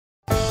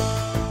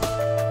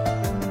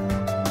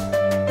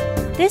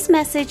This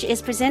message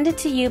is presented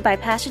to you by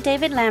Pastor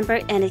David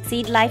Lambert and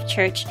Exceed Life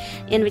Church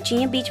in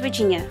Virginia Beach,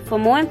 Virginia. For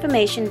more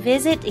information,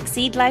 visit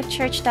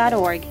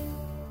exceedlifechurch.org.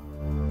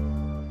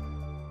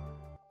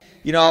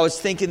 You know, I was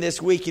thinking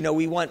this week,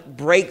 we want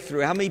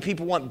breakthrough. How many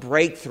people want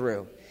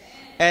breakthrough?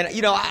 And,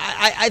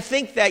 I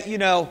think that,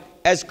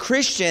 as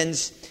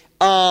Christians,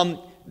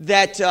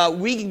 that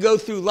we can go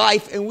through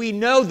life and we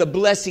know the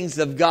blessings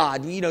of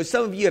God.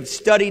 Some of you have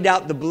studied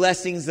out the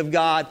blessings of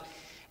God.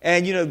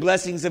 And, the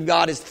blessings of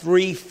God is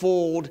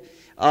threefold.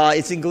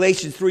 It's in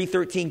Galatians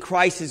 3:13.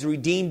 Christ has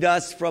redeemed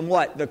us from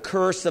what? The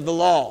curse of the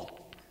law.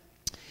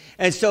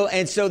 And so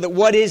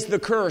what is the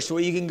curse?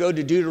 Well, you can go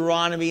to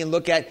Deuteronomy and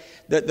look at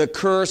the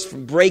curse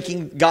from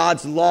breaking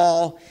God's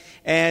law.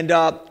 And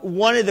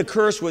one of the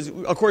curse was,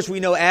 of course, we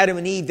know Adam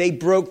and Eve, they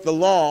broke the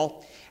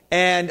law.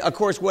 And, of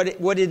course,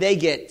 what did they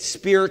get?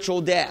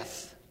 Spiritual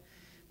death.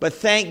 But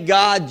thank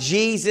God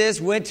Jesus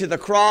went to the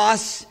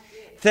cross.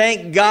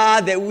 Thank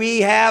God that we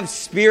have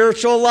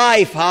spiritual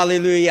life.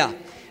 Hallelujah.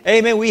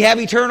 Amen. We have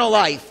eternal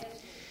life.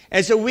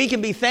 And so we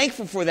can be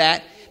thankful for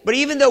that. But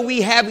even though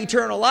we have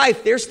eternal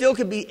life, there still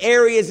could be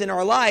areas in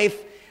our life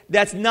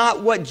that's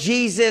not what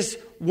Jesus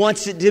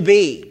wants it to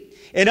be.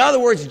 In other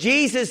words,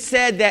 Jesus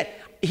said that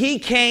He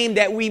came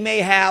that we may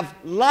have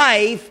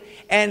life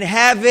and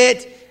have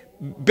it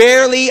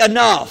barely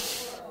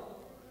enough.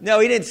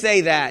 No, He didn't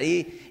say that.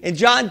 In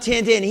John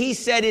 10:10, He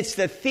said it's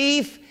the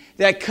thief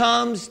that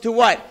comes to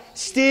what?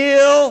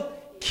 Steal,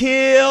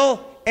 kill,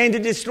 and to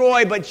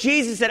destroy. But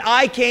Jesus said,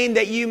 I came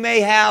that you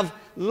may have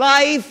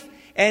life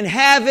and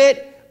have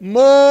it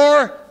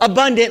more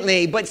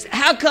abundantly. But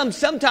how come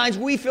sometimes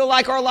we feel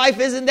like our life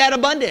isn't that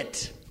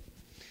abundant?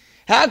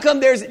 How come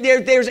there's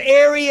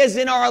areas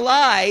in our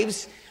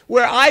lives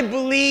where I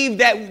believe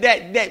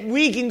that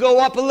we can go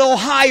up a little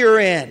higher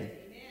in?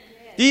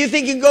 Do you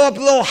think you can go up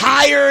a little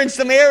higher in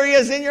some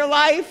areas in your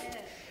life?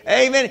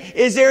 Amen.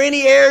 Is there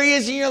any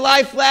areas in your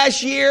life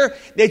last year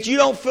that you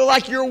don't feel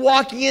like you're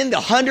walking in the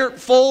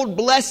 100-fold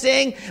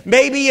blessing?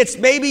 Maybe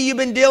you've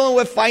been dealing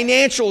with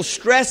financial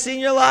stress in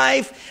your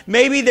life.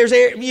 Maybe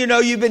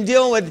you've been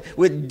dealing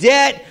with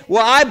debt.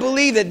 Well, I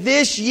believe that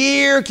this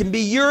year can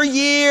be your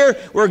year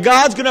where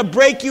God's going to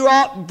break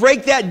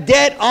that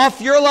debt off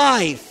your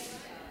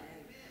life.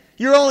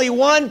 You're only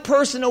one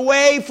person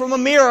away from a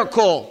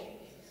miracle.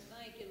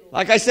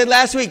 Like I said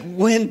last week,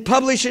 when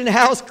publishing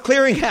house,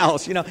 clearing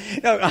house, no,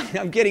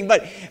 I'm kidding.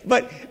 But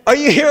are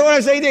you hearing what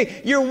I'm saying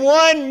today? You're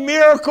one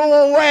miracle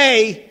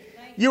away.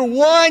 You're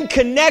one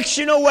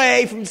connection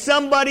away from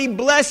somebody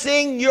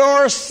blessing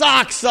your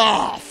socks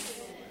off.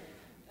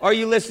 Are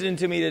you listening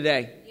to me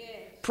today? Yes.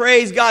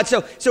 Praise God.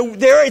 So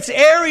it's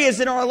areas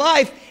in our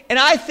life, and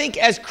I think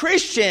as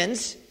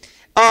Christians,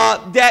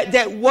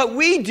 that what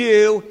we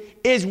do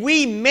is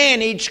we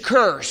manage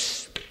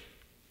curse.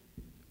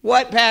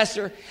 What,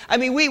 Pastor? I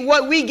mean,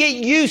 we get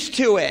used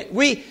to it.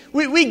 We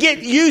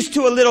get used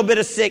to a little bit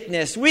of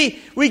sickness. We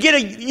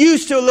get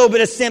used to a little bit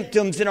of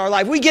symptoms in our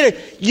life. We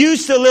get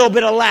used to a little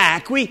bit of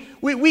lack. We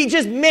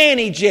just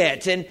manage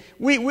it, and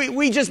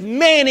we just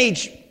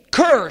manage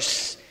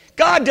curse.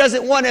 God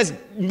doesn't want us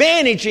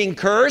managing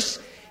curse.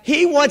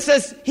 He wants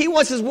us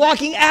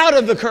walking out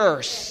of the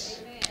curse.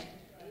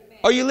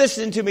 Are you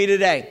listening to me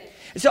today?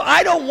 So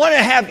I don't want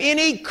to have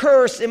any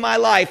curse in my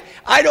life.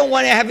 I don't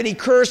want to have any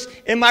curse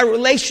in my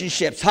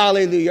relationships.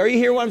 Hallelujah. Are you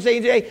hearing what I'm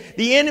saying today?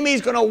 The enemy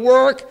is going to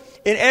work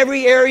in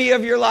every area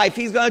of your life.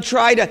 He's going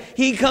to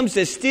he comes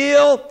to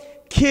steal,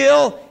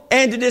 kill,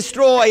 and to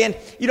destroy. And,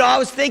 I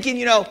was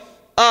thinking,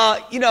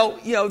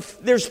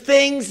 there's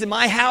things in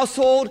my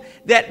household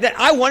that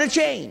I want to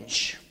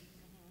change.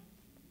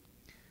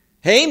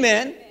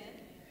 Amen.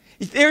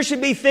 There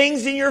should be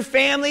things in your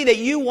family that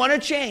you want to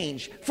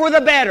change for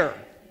the better.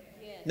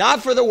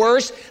 Not for the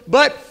worse,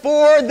 but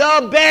for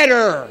the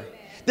better.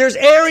 There's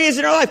areas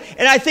in our life.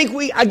 And I think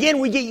we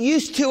get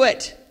used to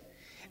it.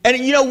 And,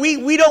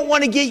 we don't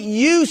want to get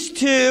used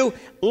to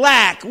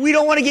lack. We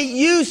don't want to get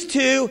used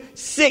to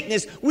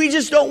sickness. We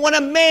just don't want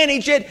to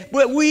manage it,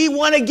 but we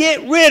want to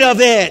get rid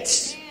of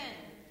it.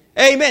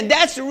 Amen.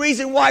 That's the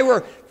reason why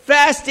we're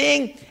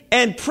fasting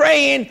and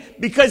praying,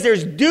 because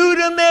there's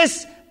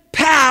dunamis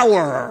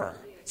power.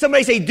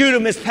 Somebody say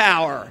dunamis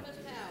power.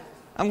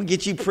 I'm going to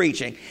get you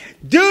preaching.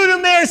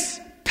 Dunamis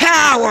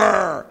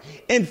power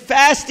in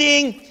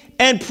fasting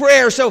and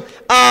prayer. So,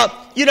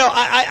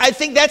 I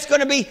think that's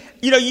going to be,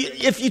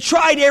 if you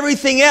tried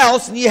everything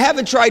else and you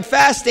haven't tried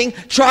fasting,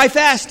 try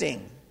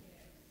fasting.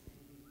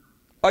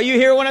 Are you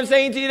hearing what I'm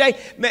saying to you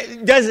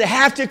today? Does it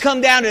have to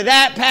come down to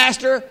that,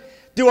 Pastor?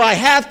 Do I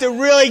have to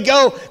really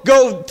go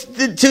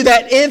to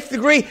that nth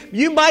degree?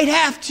 You might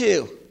have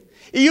to.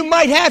 You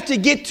might have to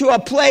get to a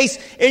place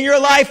in your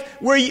life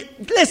where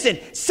listen,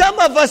 some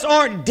of us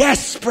aren't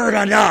desperate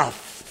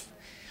enough.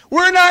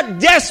 We're not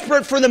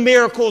desperate for the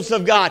miracles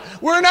of God.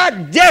 We're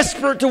not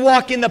desperate to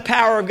walk in the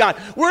power of God.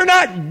 We're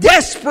not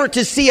desperate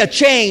to see a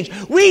change.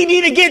 We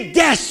need to get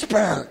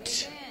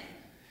desperate.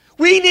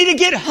 We need to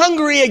get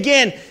hungry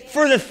again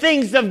for the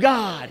things of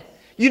God.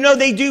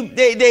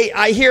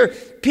 I hear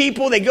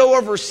people, they go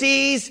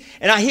overseas,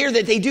 and I hear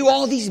that they do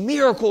all these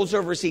miracles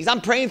overseas.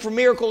 I'm praying for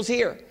miracles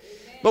here.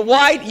 But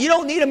why? You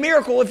don't need a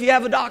miracle if you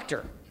have a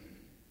doctor.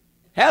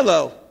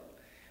 Hello.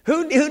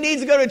 Who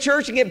needs to go to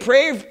church and get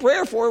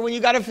prayer for when you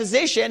got a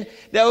physician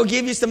that will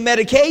give you some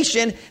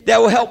medication that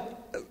will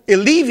help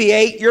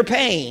alleviate your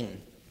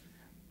pain?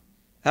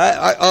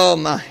 Oh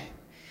my.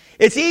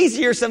 It's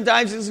easier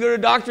sometimes to go to a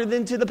doctor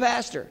than to the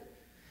pastor.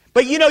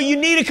 But you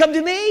need to come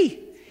to me.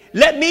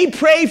 Let me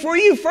pray for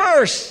you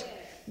first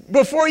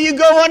before you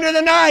go under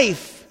the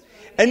knife.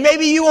 And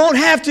maybe you won't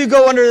have to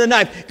go under the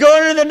knife. Go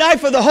under the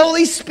knife of the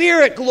Holy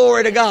Spirit,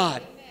 glory to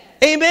God.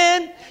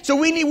 Amen? So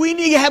we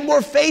need to have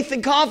more faith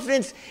and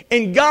confidence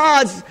in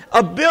God's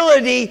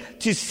ability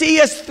to see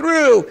us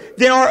through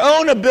than our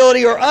own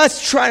ability or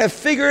us trying to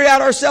figure it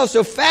out ourselves.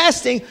 So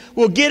fasting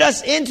will get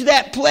us into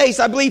that place,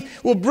 I believe,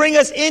 will bring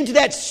us into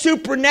that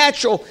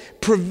supernatural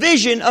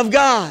provision of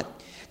God.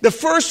 The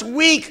first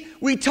week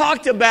we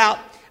talked about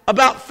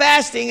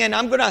fasting, and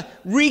I'm going to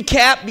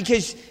recap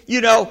because,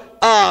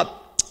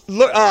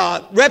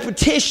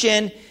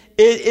 repetition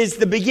is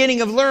the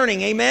beginning of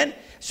learning. Amen?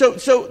 So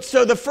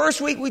the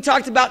first week we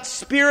talked about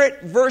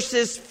spirit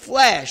versus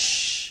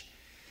flesh.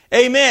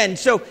 Amen.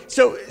 So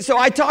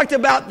I talked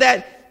about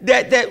that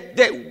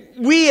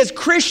we as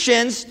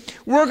Christians,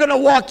 we're going to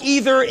walk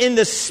either in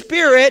the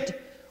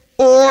spirit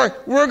or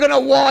we're going to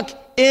walk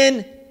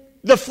in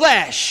the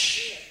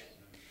flesh.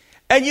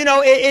 And in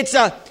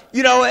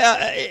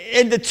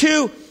the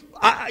two,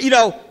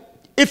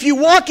 if you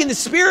walk in the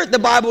spirit, the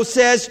Bible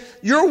says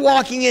you're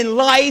walking in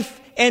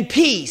life and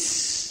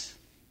peace.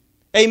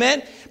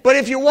 Amen. But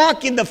if you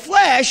walk in the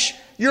flesh,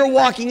 you're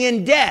walking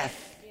in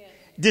death,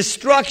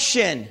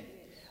 destruction.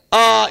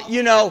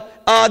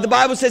 The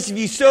Bible says if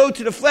you sow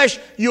to the flesh,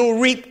 you'll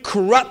reap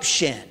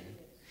corruption.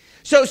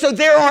 So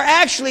there are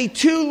actually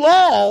two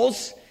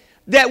laws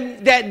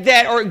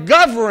that are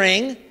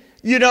governing,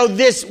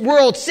 this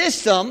world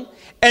system.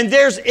 And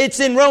it's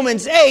in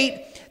Romans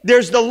 8.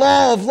 There's the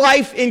law of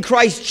life in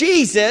Christ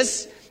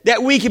Jesus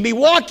that we can be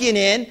walking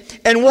in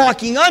and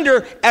walking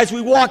under as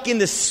we walk in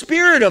the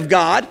Spirit of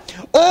God,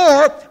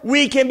 or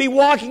we can be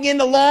walking in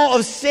the law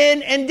of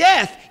sin and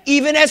death,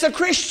 even as a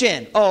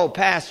Christian. Oh,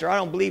 Pastor, I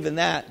don't believe in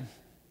that.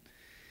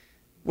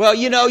 Well,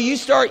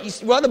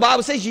 the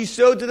Bible says you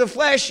sow to the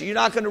flesh, you're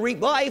not going to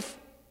reap life.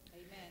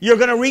 Amen. You're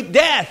going to reap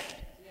death.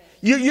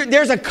 Yes.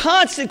 There's a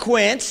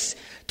consequence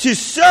to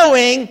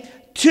sowing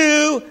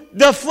to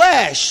the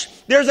flesh.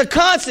 There's a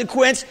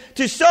consequence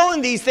to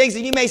sowing these things.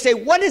 And you may say,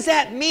 what does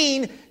that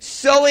mean,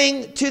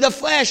 sowing to the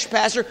flesh,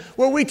 Pastor?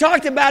 Well, we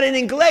talked about it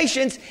in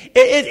Galatians.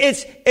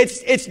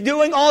 It's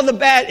doing all the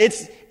bad.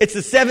 It's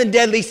the 7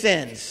 deadly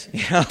sins.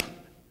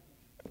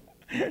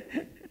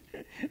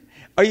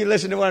 Are you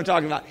listening to what I'm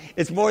talking about?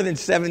 It's more than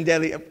 7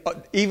 deadly.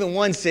 Even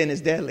one sin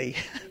is deadly.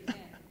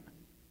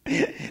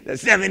 The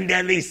 7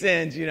 deadly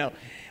sins,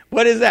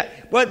 What is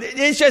that? Well,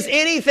 it's just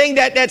anything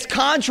that's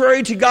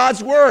contrary to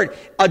God's word.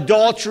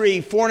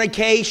 Adultery,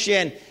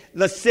 fornication,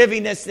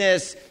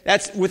 lasciviousness,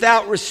 that's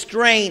without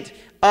restraint.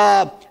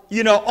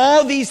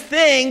 All these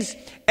things.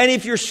 And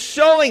if you're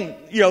sowing,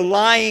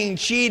 lying,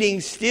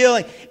 cheating,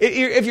 stealing,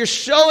 if you're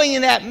sowing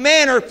in that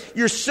manner,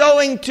 you're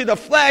sowing to the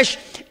flesh,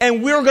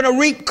 and we're going to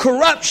reap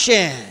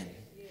corruption.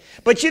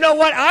 But you know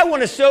what? I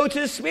want to sow to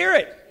the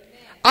Spirit.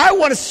 I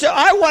want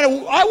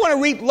to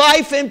reap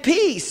life and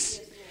peace.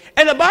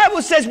 And the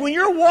Bible says when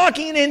you're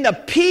walking in the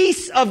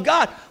peace of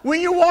God,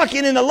 when you're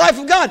walking in the life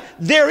of God,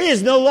 there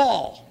is no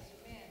law.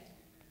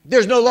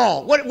 There's no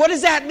law. What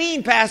does that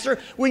mean, Pastor?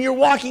 When you're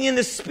walking in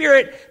the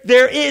Spirit,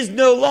 there is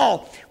no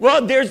law.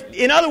 Well,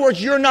 in other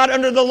words, you're not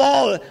under the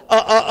law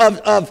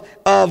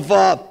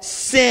of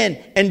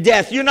sin and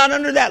death. You're not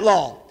under that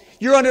law.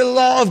 You're under the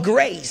law of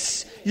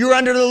grace. You're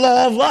under the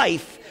law of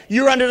life.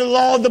 You're under the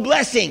law of the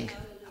blessing.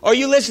 Are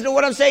you listening to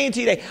what I'm saying to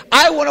you today?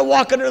 I want to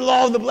walk under the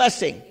law of the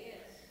blessing.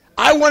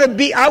 I want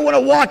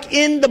to walk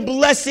in the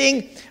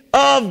blessing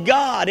of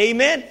God.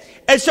 Amen.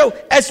 And so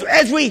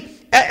as we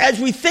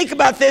think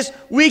about this,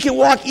 we can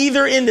walk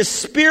either in the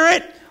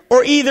Spirit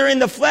or either in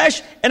the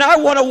flesh. And I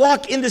want to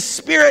walk in the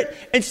Spirit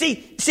and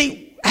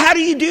see how do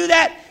you do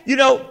that?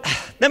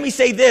 Let me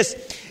say this.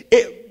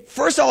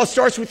 First of all, it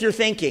starts with your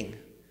thinking.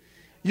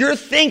 Your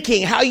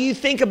thinking, how you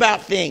think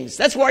about things.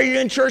 That's why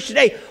you're in church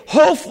today.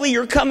 Hopefully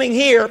you're coming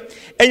here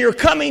and you're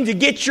coming to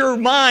get your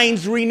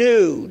minds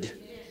renewed.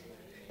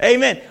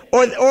 Amen.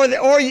 Or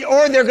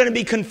they're going to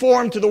be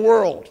conformed to the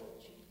world.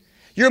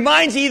 Your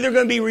mind's either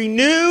going to be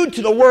renewed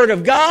to the Word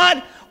of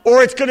God,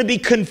 or it's going to be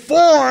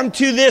conformed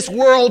to this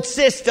world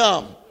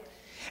system.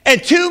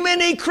 And too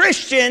many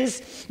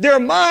Christians, their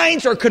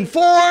minds are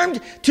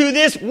conformed to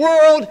this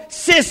world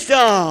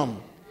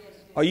system.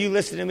 Are you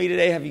listening to me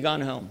today? Have you gone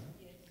home?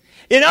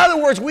 In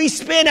other words, we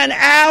spend an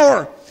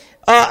hour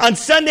on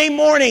Sunday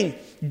morning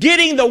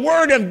getting the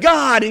Word of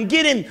God and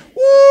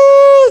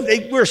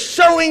we're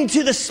sowing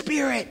to the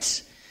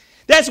Spirit.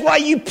 That's why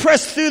you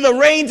pressed through the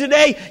rain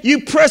today.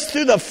 You pressed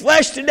through the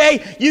flesh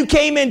today. You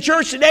came in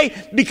church today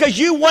because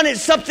you wanted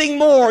something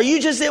more. You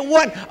just didn't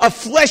want a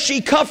fleshy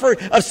comfort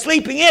of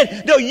sleeping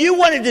in. No, you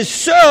wanted to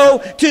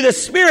sow to the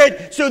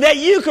Spirit so that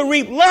you could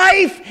reap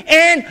life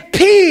and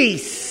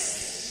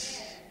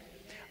peace.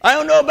 I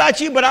don't know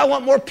about you, but I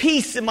want more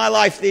peace in my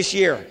life this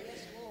year.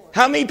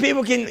 How many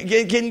people can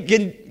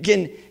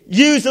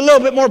use a little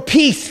bit more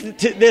peace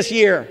this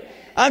year?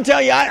 I'm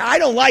telling you, I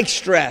don't like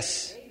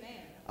stress.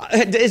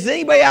 Does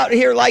anybody out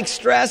here like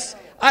stress?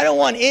 I don't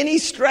want any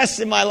stress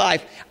in my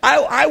life.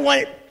 I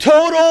want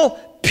total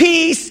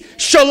peace,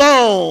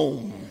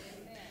 shalom.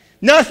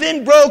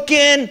 Nothing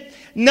broken,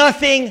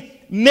 nothing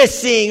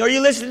missing. Are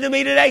you listening to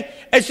me today?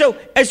 And so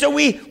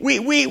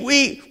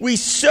we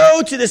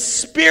sow to the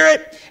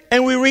Spirit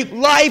and we reap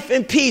life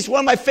and peace. One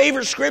of my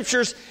favorite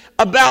scriptures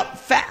about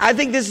I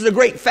think this is a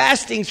great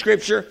fasting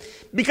scripture,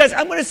 because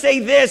I'm going to say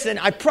this, and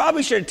I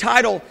probably should have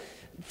titled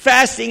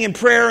fasting and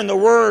prayer and the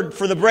word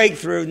for the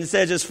breakthrough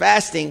instead of just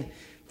fasting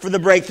for the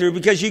breakthrough,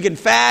 because you can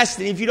fast,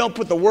 and if you don't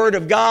put the word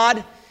of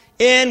God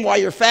in while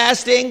you're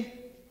fasting,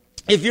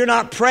 if you're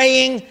not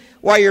praying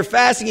while you're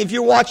fasting, if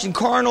you're watching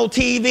carnal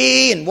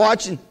TV and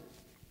watching,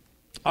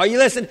 are you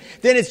listening?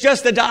 Then it's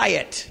just a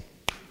diet.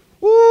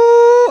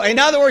 Woo! In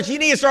other words, you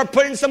need to start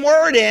putting some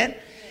word in.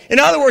 In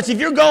other words, if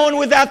you're going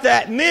without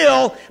that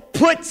meal,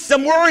 put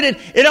some word in.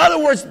 In other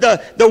words, the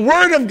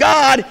word of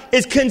God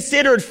is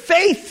considered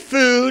faith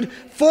food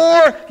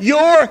for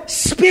your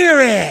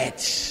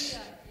spirit.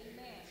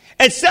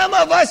 And some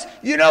of us,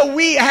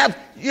 we have,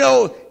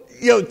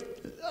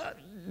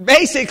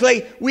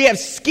 basically, we have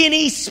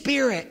skinny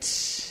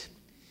spirits.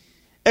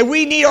 And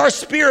we need our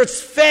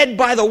spirits fed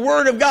by the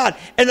word of God.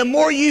 And the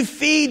more you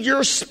feed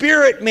your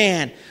spirit,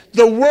 man,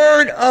 the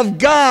word of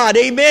God,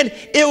 amen,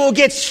 it will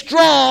get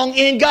strong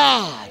in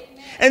God.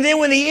 And then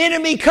when the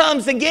enemy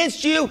comes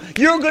against you,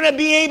 you're going to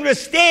be able to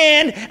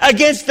stand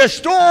against the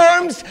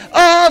storms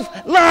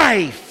of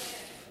life.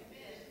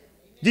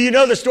 Do you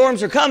know the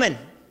storms are coming?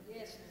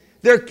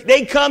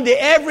 They come to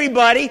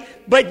everybody,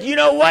 but you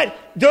know what?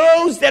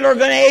 Those that are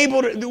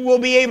will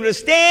be able to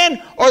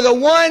stand are the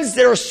ones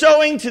that are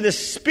sowing to the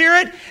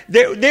Spirit.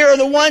 They're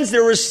the ones that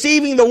are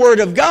receiving the Word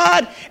of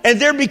God,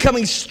 and they're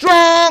becoming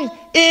strong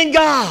in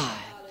God.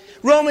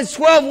 Romans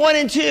 12, 1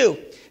 and 2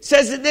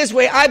 says it this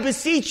way: I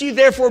beseech you,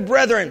 therefore,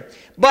 brethren,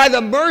 by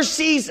the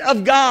mercies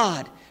of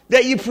God,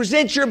 that you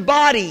present your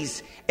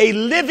bodies a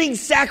living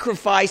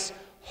sacrifice,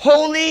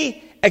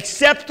 holy,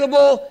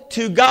 acceptable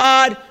to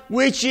God,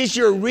 which is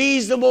your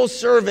reasonable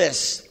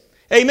service.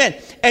 Amen.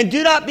 And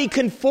do not be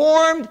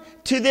conformed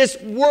to this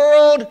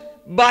world,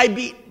 but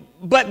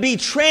be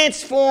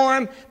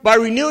transformed by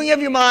renewing of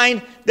your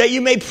mind, that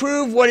you may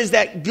prove what is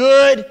that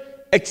good,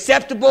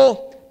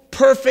 acceptable,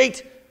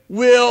 perfect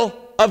will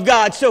of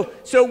God. So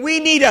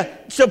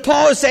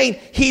Paul is saying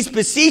he's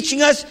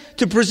beseeching us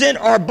to present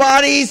our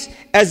bodies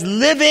as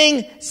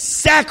living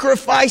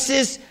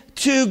sacrifices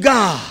to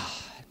God.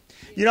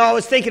 I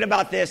was thinking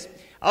about this.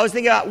 I was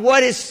thinking about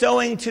what is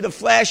sowing to the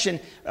flesh,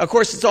 and of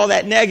course it's all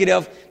that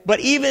negative. But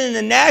even in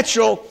the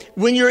natural,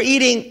 when you're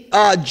eating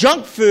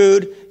junk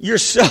food, you're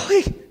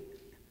sowing.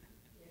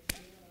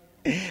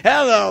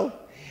 Hello.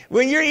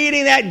 When you're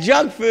eating that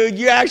junk food,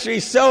 you're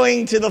actually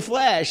sowing to the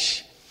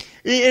flesh.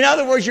 In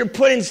other words, you're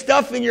putting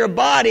stuff in your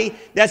body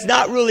that's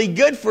not really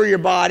good for your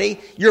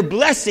body. You're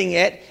blessing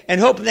it and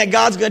hoping that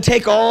God's going to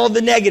take all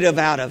the negative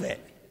out of it.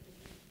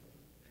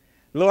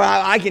 Lord,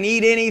 I can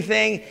eat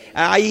anything.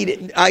 I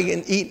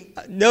can eat.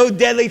 No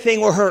deadly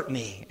thing will hurt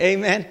me.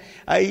 Amen.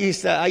 I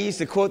used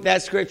to quote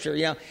that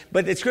scripture,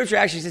 But the scripture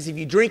actually says if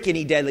you drink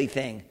any deadly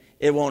thing,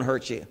 it won't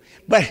hurt you.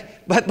 But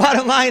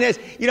bottom line is,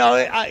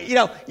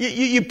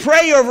 you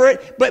pray over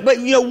it. But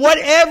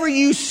whatever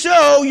you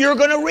sow, you're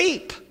going to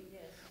reap.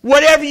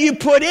 Whatever you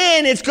put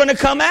in, it's going to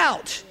come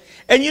out.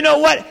 And you know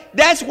what?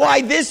 That's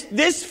why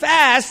this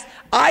fast,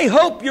 I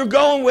hope you're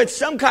going with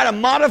some kind of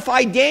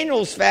modified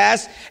Daniel's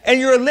fast and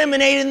you're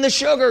eliminating the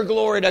sugar,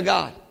 glory to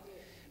God.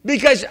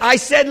 Because I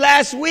said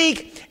last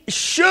week,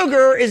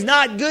 sugar is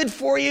not good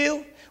for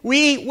you.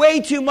 We eat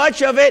way too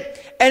much of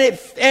it, and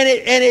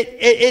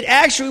it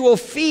actually will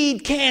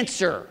feed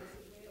cancer.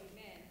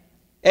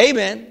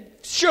 Amen.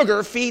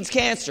 Sugar feeds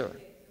cancer.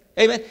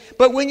 Amen.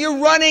 But when you're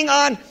running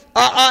on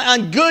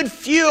good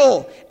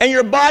fuel and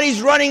your body's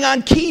running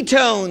on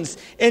ketones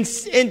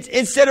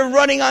instead of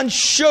running on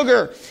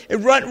sugar,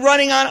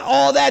 running on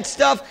all that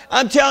stuff,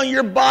 I'm telling you,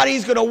 your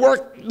body's going to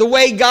work the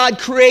way God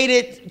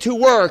created it to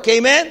work.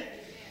 Amen.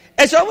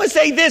 And so I'm going to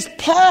say this: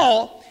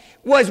 Paul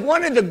was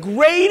one of the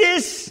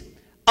greatest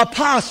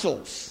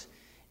apostles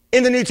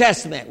in the New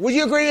Testament. Would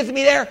you agree with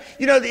me there?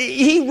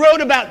 He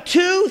wrote about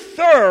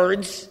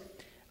 2/3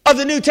 of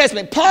the New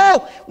Testament.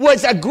 Paul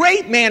was a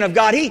great man of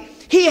God.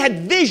 He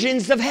had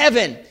visions of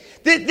heaven.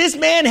 This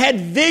man had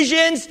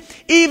visions.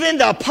 Even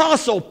the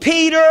Apostle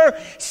Peter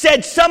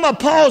said some of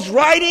Paul's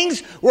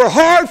writings were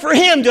hard for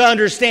him to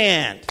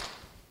understand.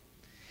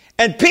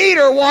 And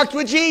Peter walked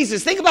with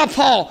Jesus. Think about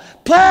Paul.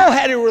 Paul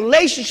had a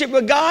relationship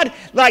with God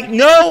like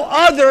no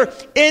other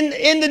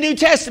in the New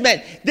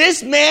Testament.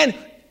 This man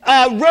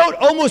wrote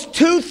almost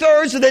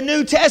 2/3 of the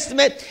New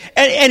Testament,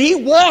 and he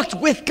walked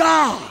with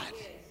God.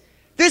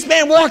 This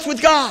man walked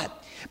with God.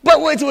 But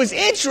what was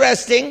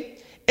interesting,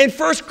 in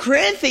 1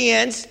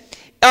 Corinthians,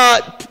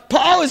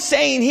 Paul is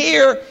saying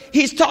here,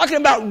 he's talking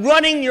about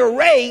running your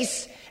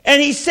race, and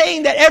he's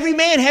saying that every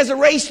man has a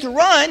race to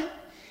run.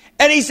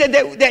 And he said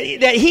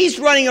that he's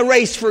running a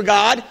race for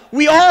God.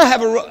 We all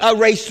have a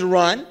race to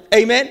run.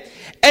 Amen.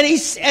 And he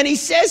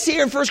says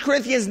here in 1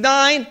 Corinthians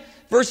 9,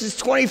 verses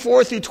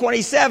 24 through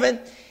 27,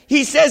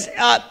 he says,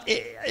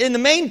 in the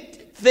main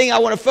thing I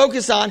want to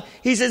focus on,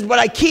 he says, but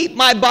I keep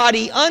my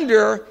body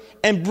under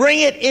and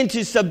bring it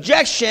into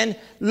subjection,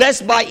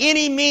 lest by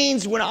any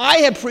means when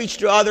I have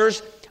preached to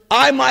others,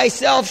 I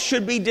myself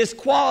should be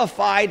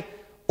disqualified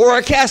or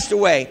a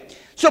castaway.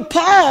 So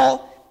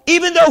Paul,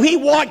 even though he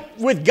walked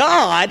with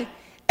God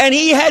and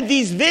he had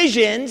these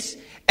visions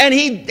and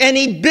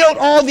he built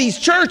all these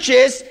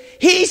churches,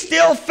 he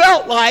still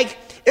felt like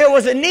it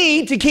was a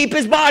need to keep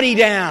his body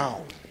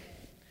down.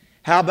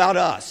 How about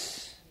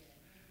us?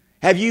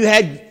 Have you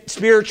had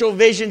spiritual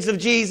visions of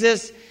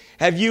Jesus?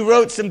 Have you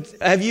wrote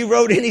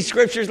any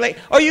scriptures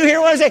lately? Are you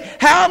hearing what I say?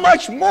 How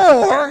much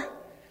more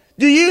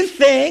do you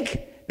think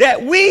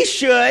that we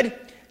should,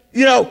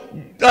 bring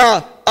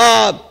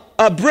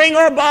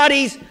our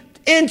bodies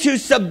into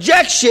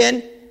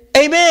subjection,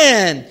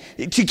 amen,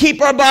 to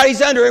keep our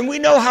bodies under? And we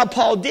know how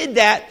Paul did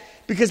that,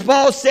 because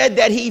Paul said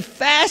that he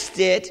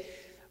fasted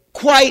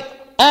quite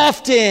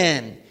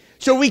often.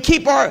 So we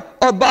keep our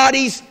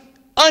bodies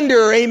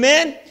under,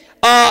 amen.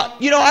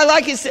 I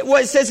like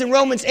what it says in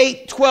Romans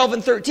 8, 12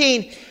 and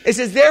 13. It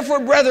says, therefore,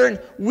 brethren,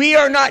 we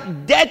are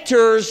not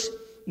debtors,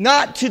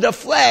 not to the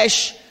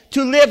flesh,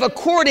 to live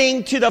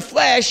according to the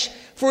flesh.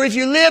 For if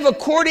you live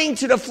according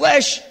to the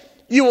flesh,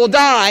 you will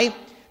die.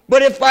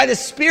 But if by the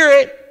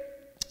Spirit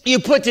you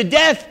put to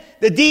death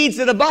the deeds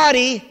of the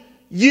body,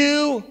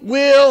 you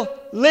will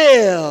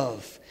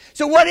live.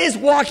 So what is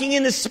walking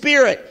in the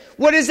Spirit?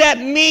 What does that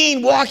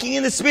mean, walking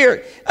in the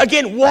Spirit?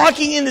 Again,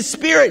 walking in the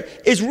Spirit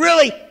is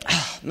really,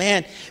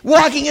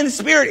 walking in the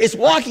Spirit is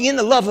walking in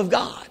the love of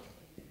God.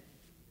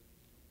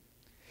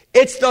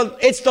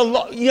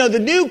 The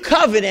new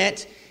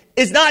covenant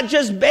is not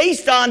just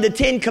based on the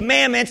 10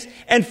 Commandments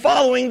and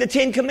following the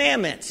 10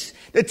 Commandments.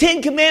 The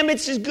 10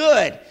 Commandments is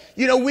good.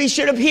 We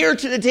should adhere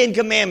to the 10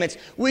 Commandments.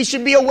 We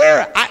should be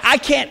aware. I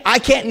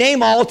can't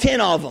name all 10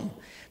 of them,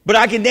 but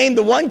I can name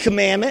the one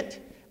commandment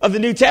of the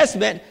New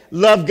Testament: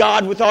 love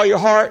God with all your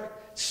heart,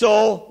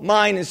 soul,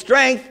 mind, and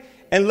strength,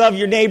 and love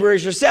your neighbor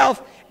as yourself.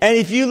 And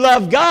if you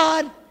love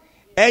God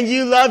and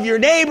you love your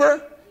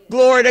neighbor,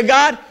 glory to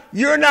God,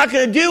 you're not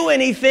going to do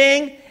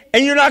anything,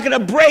 and you're not going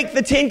to break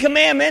the 10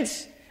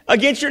 Commandments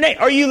against your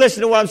neighbor. Are you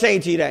listening to what I'm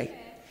saying to you today?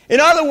 In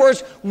other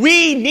words,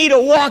 we need to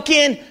walk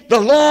in the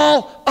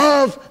law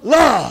of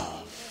love.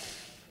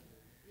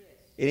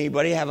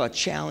 Anybody have a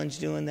challenge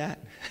doing that?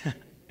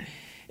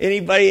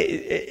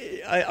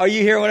 Anybody, are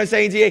you hearing what I'm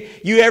saying to you?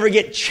 You ever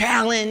get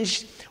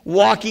challenged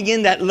walking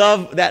in that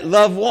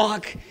love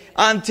walk?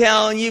 I'm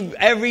telling you,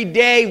 every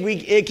day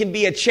it can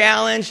be a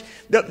challenge.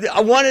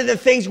 One of the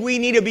things we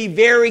need to be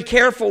very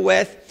careful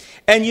with,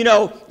 and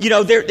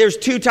there's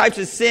two types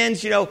of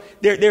sins.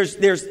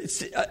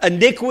 There's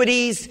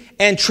iniquities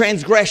and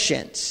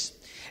transgressions.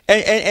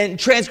 And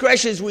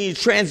transgressions, when you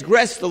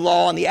transgress the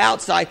law on the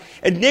outside.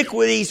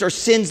 Iniquities are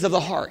sins of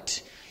the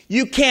heart.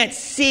 You can't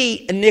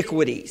see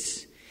iniquities.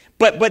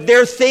 But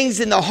there are things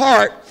in the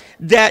heart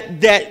that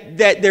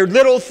they're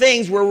little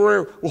things where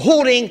we're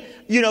holding,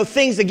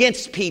 things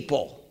against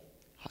people.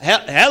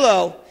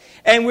 Hello.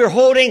 And we're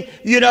holding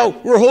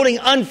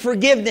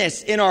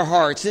unforgiveness in our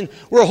hearts. And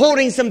we're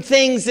holding some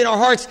things in our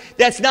hearts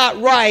that's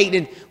not right.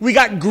 And we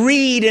got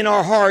greed in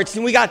our hearts.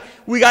 And we got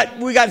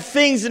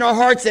things in our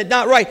hearts that's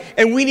not right.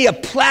 And we need to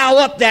plow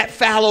up that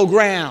fallow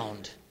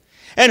ground.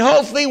 And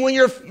hopefully when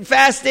you're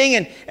fasting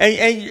and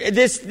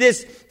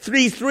this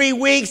 3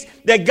 weeks,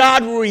 that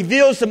God will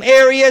reveal some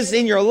areas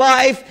in your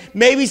life,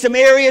 maybe some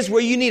areas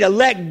where you need to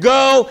let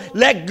go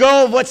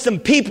of what some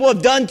people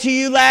have done to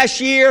you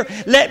last year.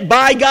 Let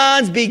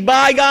bygones be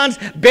bygones.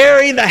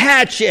 Bury the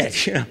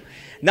hatchet.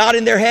 Not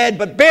in their head,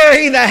 but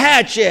bury the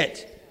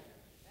hatchet.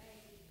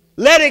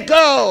 Let it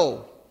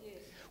go.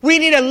 We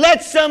need to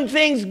let some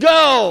things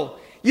go.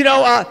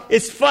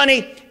 It's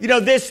funny,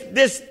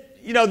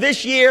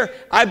 this year,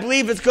 I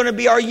believe it's going to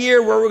be our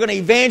year where we're going to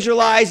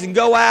evangelize and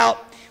go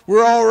out.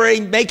 We're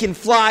already making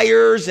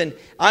flyers, and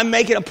I'm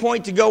making a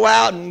point to go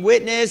out and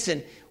witness.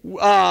 And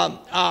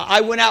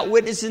I went out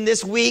witnessing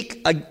this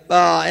week, and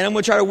I'm going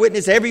to try to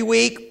witness every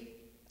week.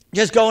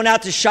 Just going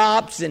out to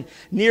shops and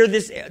near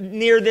this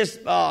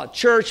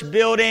church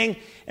building,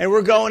 and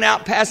we're going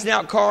out passing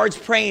out cards,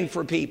 praying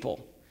for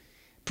people.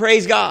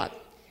 Praise God.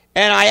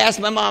 And I asked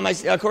my mom. I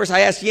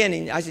asked Yin,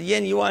 and I said,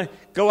 Yin, you want to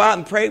go out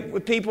and pray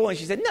with people? And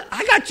she said, no,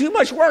 I got too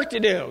much work to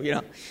do.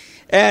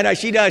 And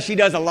she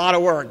does a lot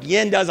of work.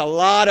 Yin does a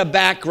lot of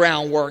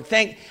background work.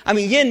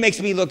 Yin makes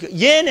me look,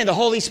 Yin and the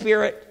Holy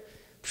Spirit,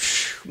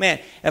 man,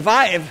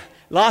 if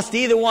lost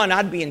either one,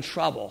 I'd be in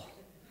trouble.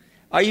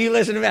 Are you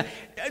listening to me?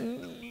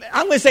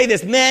 I'm going to say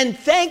this, men,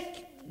 thank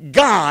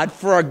God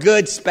for a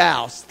good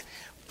spouse,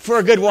 for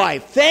a good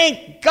wife.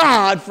 Thank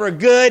God for a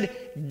good,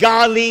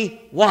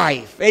 godly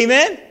wife.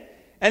 Amen?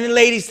 And then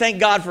ladies, thank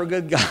God for a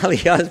good, godly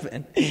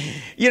husband.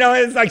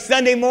 It's like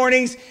Sunday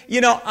mornings,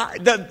 Yin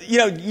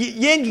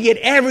can get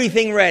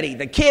everything ready.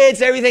 The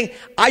kids, everything.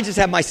 I just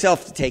have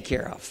myself to take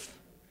care of.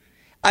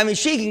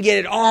 She can get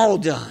it all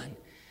done.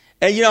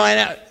 And,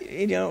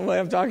 what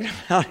I'm talking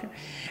about?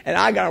 And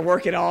I got to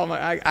work it all.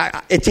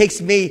 It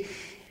takes me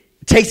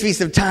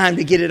some time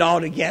to get it all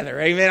together.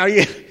 Amen.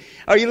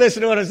 Are you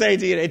listening to what I'm saying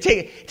to you?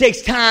 It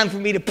takes time for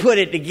me to put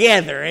it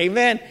together.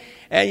 Amen.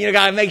 And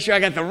got to make sure I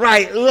got the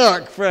right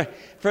look for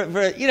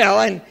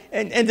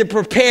and to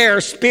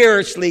prepare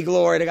spiritually.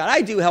 Glory to God.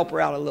 I do help her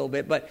out a little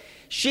bit, but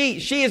she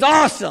is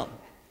awesome.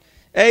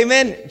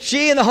 Amen.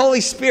 She and the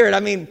Holy Spirit.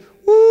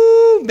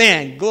 Woo,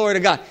 man, glory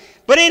to God.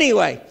 But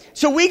anyway,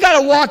 so we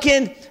got to walk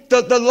in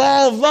the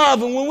law of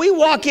love. And when we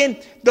walk in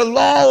the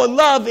law of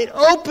love, it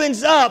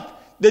opens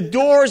up the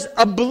doors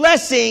of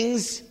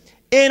blessings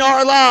in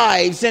our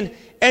lives. And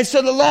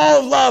so the law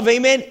of love,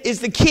 amen, is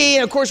the key.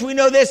 And of course, we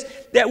know this,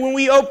 that when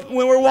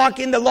we're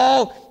walking the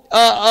law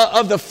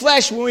of the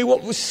flesh, when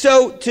we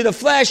sow to the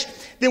flesh,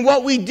 then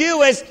what we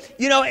do is,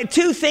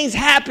 two things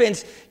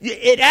happens.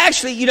 It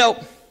actually,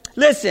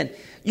 listen,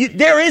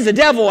 there is a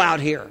devil out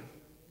here.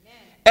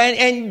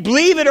 And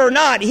believe it or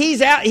not, he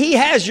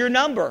has your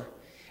number.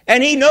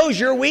 And he knows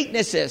your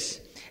weaknesses.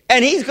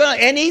 And he's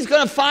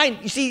gonna find,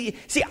 you see,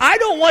 I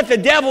don't want the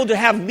devil to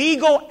have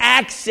legal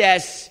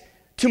access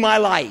to my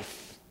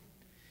life.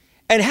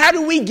 And how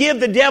do we give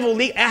the devil,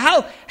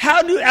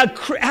 how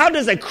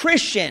does a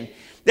Christian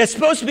that's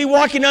supposed to be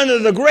walking under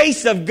the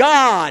grace of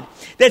God,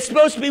 that's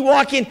supposed to be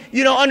walking,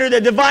 under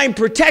the divine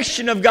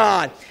protection of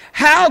God,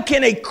 how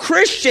can a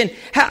Christian,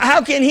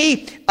 how can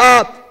he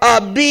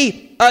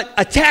be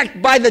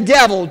attacked by the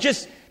devil?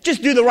 Just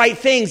do the right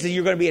things and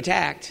you're going to be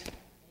attacked.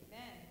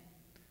 Amen.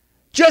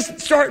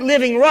 Just start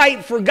living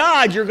right for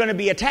God, you're going to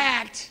be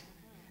attacked.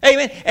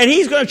 Amen. And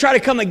he's going to try to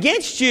come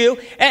against you.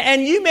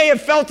 And you may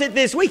have felt it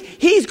this week.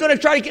 He's going to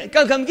try to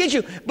come against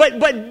you. But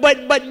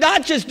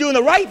not just doing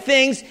the right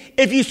things.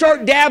 If you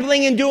start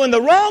dabbling and doing the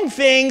wrong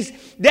things,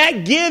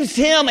 that gives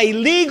him a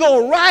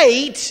legal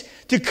right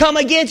to come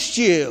against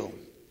you.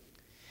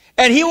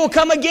 And he will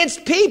come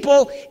against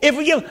people if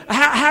we give.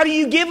 How do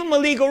you give him a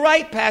legal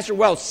right, Pastor?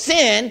 Well,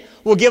 sin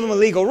will give him a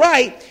legal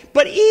right.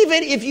 But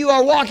even if you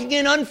are walking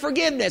in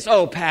unforgiveness,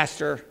 oh,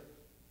 Pastor,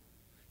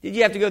 did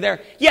you have to go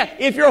there? Yeah,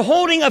 if you're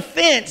holding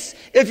offense,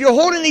 if you're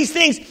holding these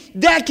things,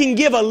 that can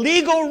give a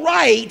legal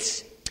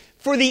right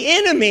for the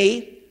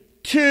enemy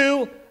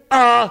to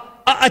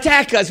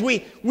attack us.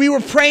 We were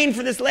praying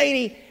for this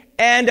lady,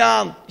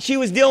 and she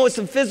was dealing with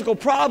some physical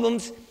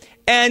problems.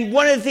 And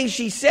one of the things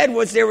she said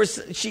was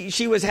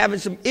she was having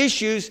some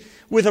issues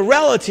with a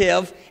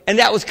relative, and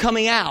that was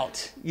coming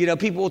out.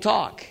 People will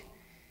talk.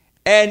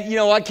 And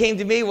what came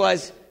to me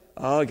was,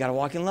 you got to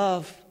walk in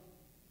love.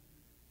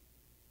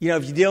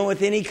 If you're dealing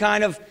with any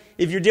kind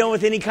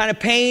of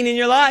pain in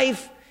your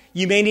life,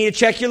 you may need to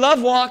check your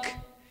love walk.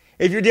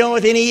 If you're dealing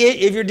with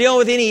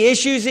any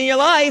issues in your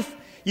life,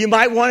 you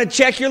might want to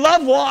check your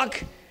love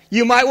walk.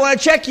 You might want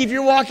to check if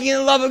you're walking in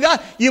the love of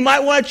God. You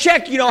might want to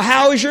check,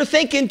 how is your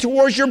thinking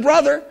towards your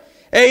brother?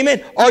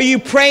 Amen. Are you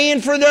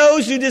praying for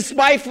those who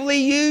despitefully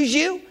use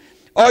you?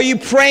 Are you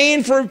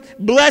praying for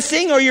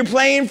blessing? Or are you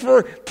praying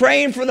for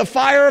the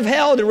fire of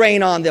hell to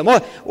rain on them?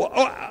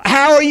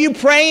 How are you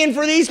praying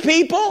for these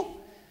people?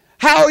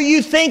 How are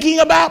you thinking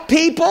about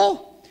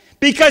people?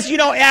 Because,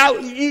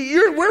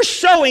 we're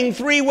sowing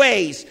three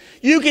ways.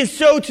 You can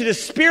sow to the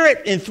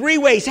Spirit in three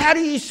ways. How do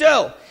you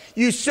sow?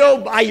 You sow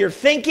by your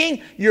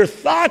thinking. Your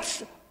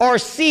thoughts are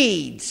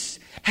seeds.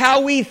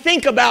 How we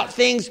think about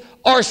things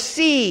are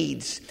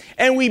seeds.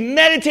 And we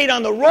meditate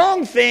on the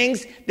wrong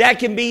things, that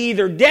can be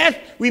either death.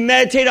 We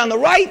meditate on the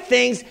right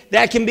things,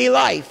 that can be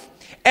life.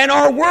 And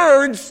our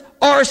words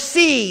are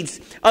seeds.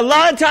 A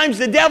lot of times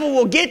the devil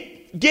will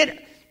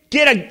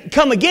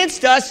come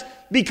against us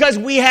because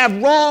we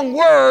have wrong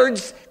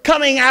words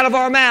coming out of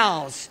our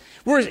mouths.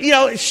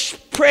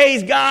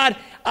 Praise God.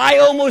 I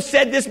almost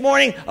said this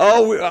morning,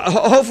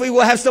 hopefully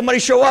we'll have somebody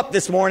show up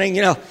this morning,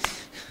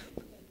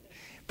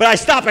 But I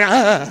stopped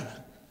and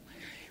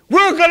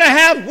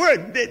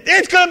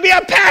it's going to be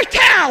a packed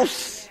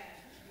house.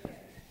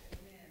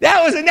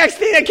 That was the next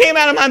thing that came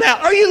out of my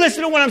mouth. Are you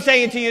listening to what I'm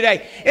saying to you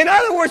today? In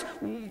other words,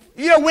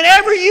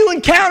 whenever you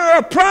encounter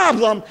a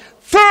problem,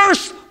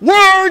 first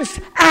words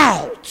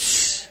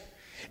out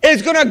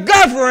is going to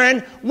govern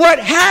what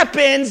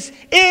happens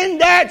in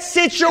that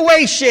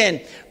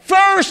situation.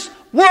 First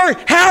word.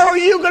 How are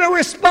you going to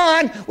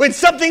respond when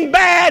something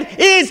bad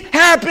is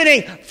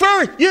happening?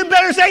 First, you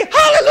better say,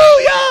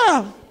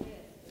 hallelujah.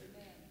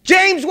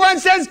 James 1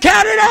 says,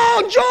 count it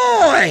all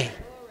joy.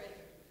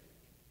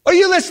 Are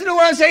you listening to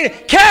what I'm saying?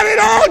 Count it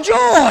all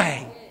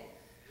joy.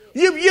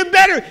 You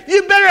better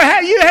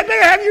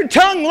have your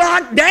tongue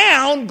locked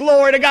down,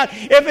 glory to God.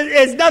 If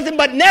it's nothing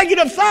but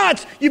negative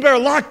thoughts, you better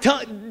lock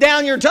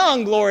down your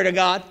tongue, glory to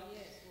God.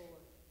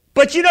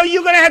 But you're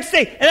going to have to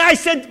stay. And I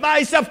said to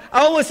myself,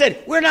 I almost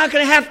said, we're not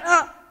going to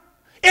have,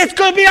 it's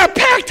going to be a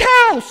packed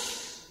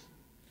house.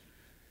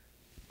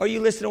 Are you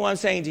listening to what I'm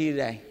saying to you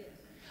today?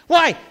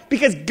 Why?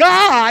 Because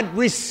God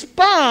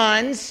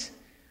responds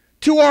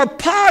to our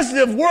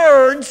positive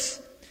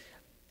words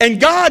and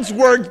God's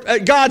word,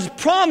 God's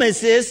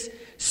promises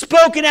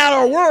spoken out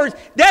our words.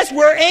 That's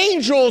where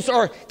angels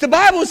are. The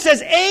Bible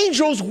says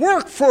angels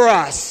work for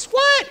us.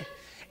 What?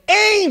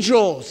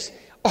 Angels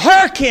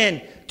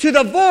hearken to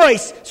the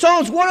voice.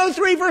 Psalms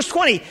 103 verse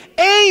 20.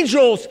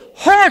 Angels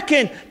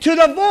hearken to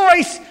the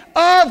voice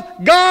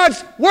of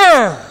God's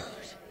word.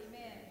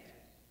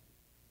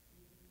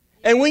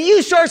 And when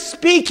you start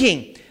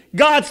speaking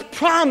God's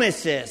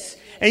promises,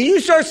 and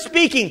you start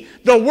speaking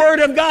the word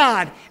of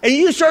God, and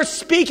you start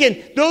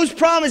speaking those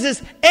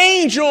promises,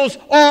 angels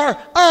are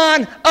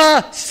on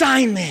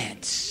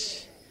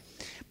assignment.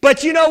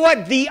 But you know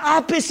what? The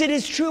opposite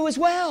is true as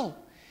well.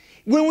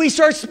 When we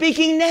start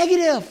speaking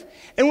negative,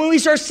 and when we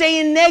start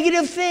saying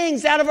negative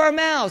things out of our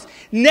mouths,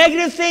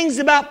 negative things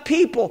about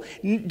people,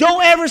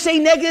 don't ever say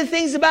negative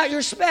things about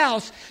your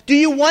spouse. Do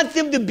you want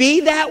them to be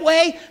that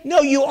way?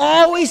 No, you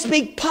always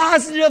speak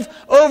positive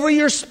over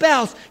your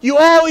spouse. You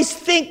always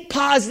think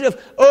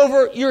positive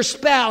over your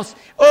spouse,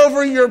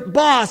 over your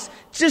boss.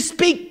 Just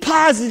speak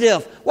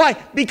positive. Why?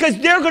 Because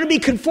they're going to be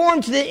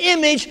conformed to the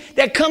image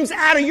that comes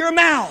out of your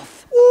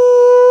mouth.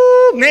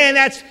 Ooh, man,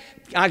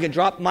 I could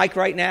drop the mic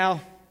right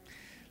now.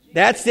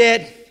 That's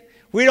it.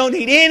 We don't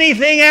need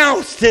anything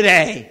else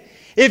today.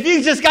 If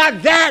you just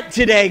got that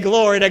today,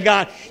 glory to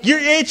God,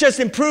 it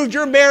just improved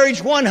your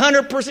marriage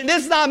 100%.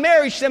 This is not a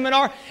marriage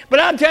seminar, but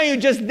I'm telling you,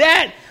 just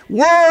that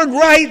word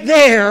right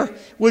there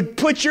would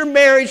put your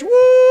marriage,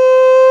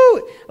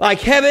 woo, like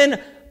heaven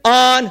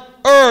on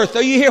earth.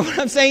 Are you hearing what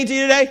I'm saying to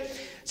you today?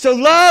 So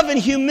love and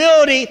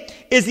humility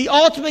is the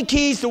ultimate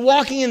keys to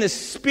walking in the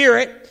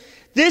Spirit.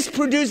 This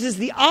produces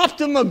the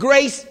optimal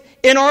grace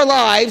in our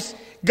lives.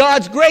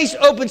 God's grace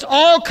opens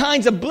all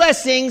kinds of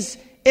blessings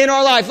in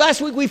our life.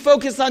 Last week we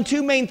focused on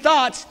two main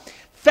thoughts: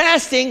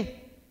 fasting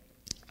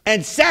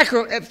and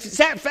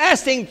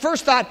fasting.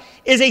 First thought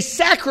is a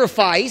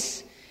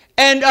sacrifice,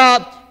 and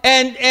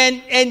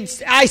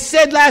I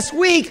said last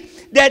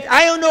week that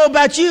I don't know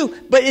about you,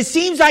 but it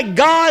seems like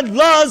God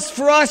loves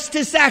for us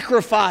to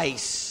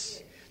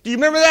sacrifice. Do you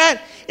remember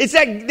that? It's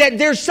that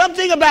there's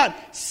something about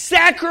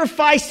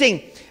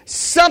sacrificing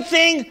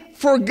something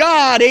for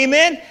God,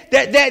 amen,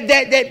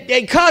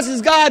 that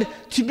causes God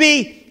to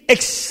be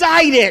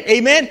excited,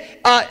 amen,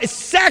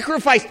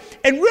 sacrifice.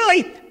 And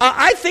really,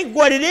 I think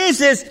what it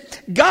is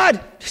God,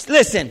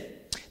 listen,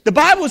 the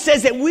Bible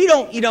says that we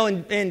don't,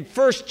 in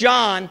 1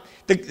 John,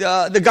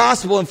 the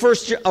gospel, in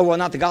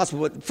not the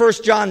gospel, but 1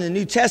 John in the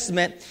New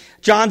Testament,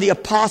 John the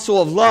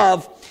apostle of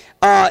love,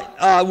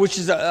 which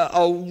is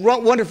a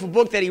wonderful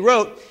book that he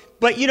wrote.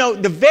 But,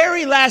 the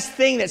very last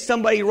thing that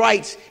somebody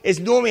writes is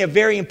normally a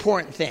very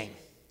important thing.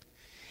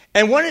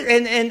 And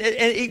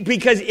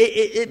because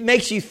it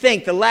makes you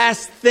think, the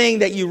last thing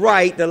that you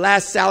write, the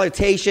last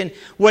salutation,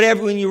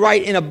 whatever, when you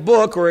write in a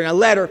book or in a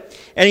letter,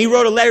 and he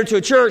wrote a letter to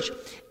a church,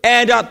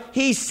 and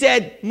he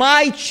said,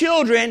 "My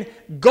children,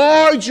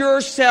 guard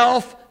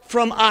yourself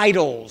from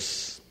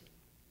idols."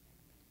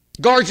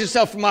 Guard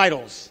yourself from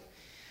idols.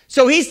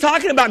 So he's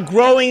talking about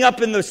growing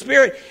up in the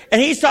Spirit,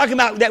 and he's talking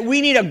about that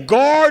we need to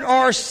guard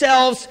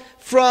ourselves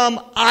from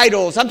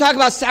idols. I'm talking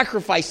about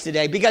sacrifice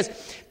today because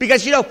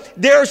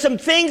there are some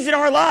things in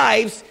our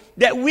lives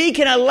that we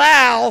can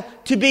allow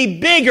to be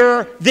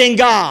bigger than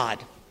God.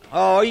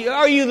 Oh,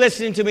 are you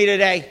listening to me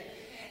today?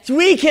 So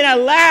we can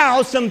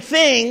allow some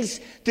things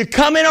to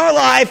come in our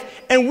life,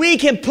 and we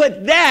can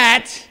put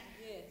that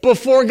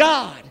before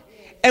God.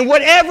 And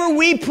whatever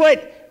we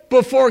put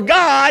before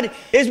God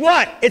is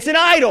what? It's an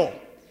idol.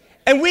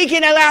 And we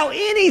can allow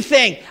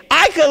anything.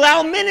 I could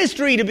allow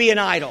ministry to be an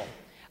idol.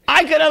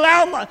 I could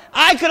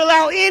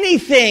allow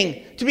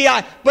anything to be,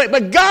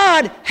 but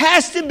God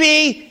has to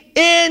be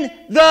in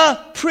the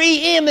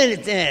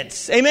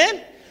preeminence.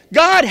 Amen?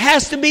 God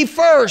has to be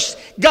first.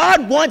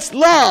 God wants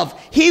love.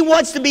 He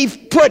wants to be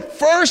put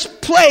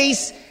first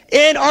place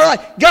in our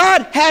life.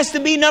 God has to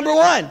be number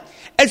one.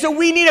 And so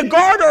we need to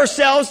guard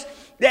ourselves.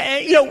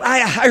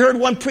 I heard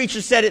one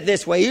preacher said it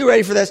this way. Are you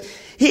ready for this?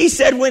 He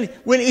said when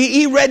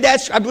he read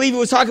that, I believe he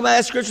was talking about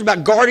that scripture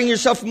about guarding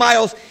yourself from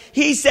idols.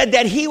 He said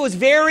that he was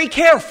very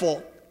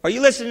careful. Are you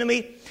listening to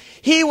me?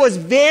 He was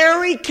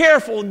very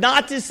careful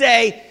not to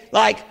say,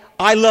 like,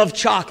 I love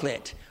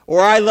chocolate, or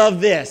I love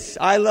this,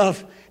 I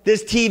love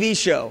this TV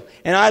show,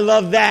 and I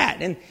love that.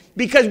 And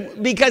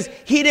because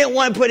he didn't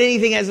want to put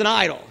anything as an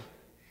idol.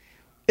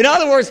 In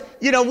other words,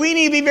 we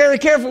need to be very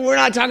careful. We're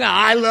not talking,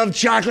 I love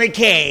chocolate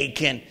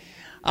cake, and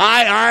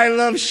I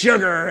love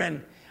sugar,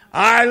 and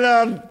I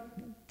love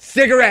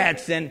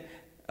cigarettes, and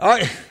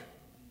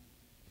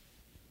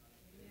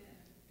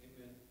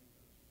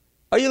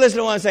Are you listening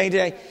to what I'm saying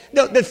today?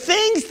 No, the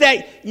things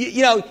that,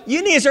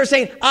 you need to start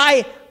saying,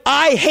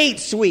 I hate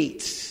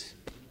sweets.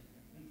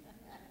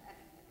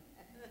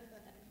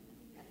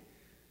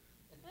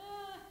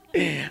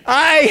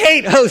 I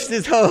hate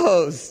Hostess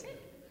Ho-Hos.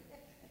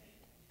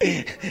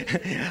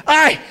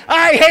 I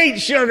hate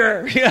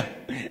sugar.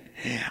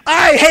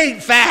 I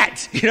hate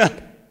fat.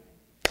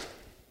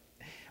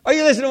 Are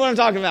you listening to what I'm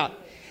talking about?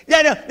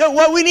 Yeah, no.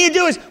 What we need to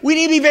do is we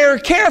need to be very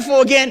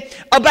careful again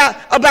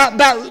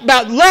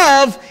about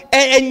love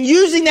and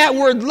using that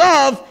word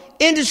love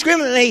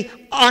indiscriminately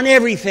on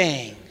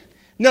everything.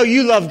 No,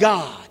 you love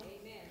God.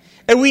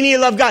 And we need to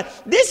love God.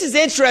 This is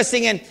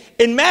interesting.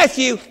 In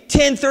Matthew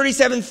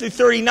 10:37 through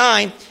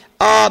 39,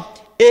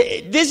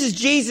 this is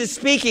Jesus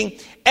speaking.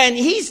 And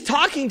he's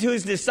talking to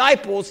his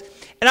disciples.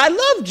 And I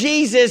love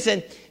Jesus.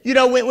 And,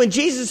 when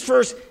Jesus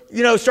first,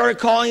 started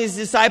calling his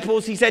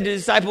disciples, he said to the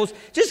disciples,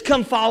 just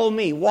come follow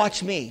me,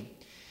 watch me.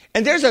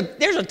 And there's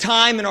a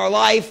time in our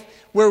life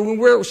where when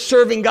we're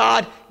serving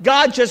God,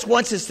 God just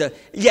wants us to,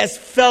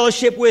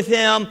 fellowship with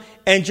him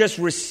and just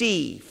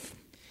receive.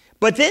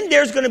 But then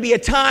there's going to be a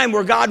time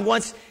where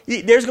there's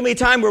going to be a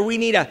time where we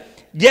need to,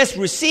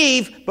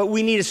 receive, but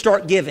we need to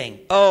start giving.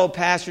 Oh,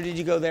 Pastor, did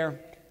you go there?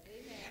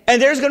 And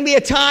there's going to be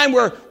a time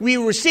where we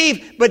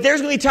receive, but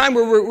there's going to be a time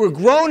where we're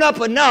grown up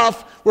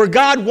enough where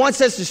God wants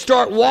us to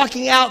start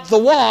walking out the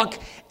walk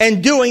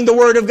and doing the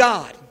Word of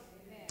God.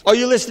 Are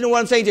you listening to what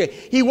I'm saying to you?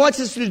 He wants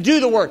us to do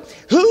the Word.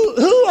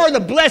 Who are the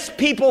blessed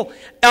people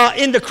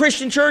in the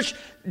Christian church?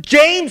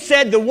 James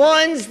said the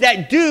ones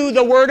that do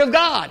the Word of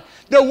God.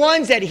 The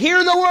ones that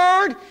hear the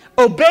Word,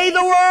 obey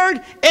the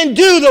Word, and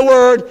do the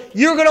Word.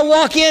 You're going to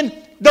walk in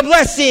the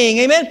blessing,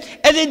 amen?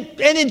 And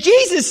then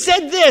Jesus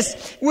said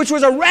this, which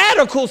was a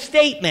radical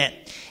statement.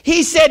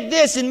 He said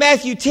this in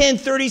Matthew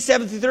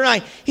 10:37 through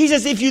 39. He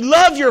says, if you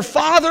love your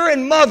father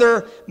and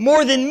mother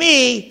more than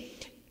me,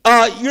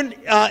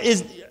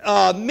 is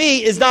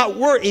not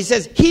worthy. He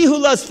says, he who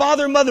loves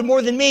father and mother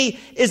more than me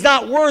is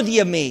not worthy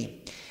of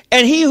me.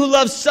 And he who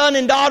loves son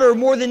and daughter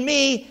more than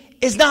me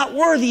is not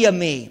worthy of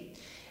me.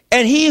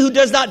 And he who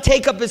does not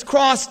take up his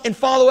cross and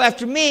follow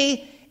after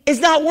me is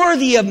not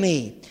worthy of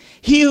me.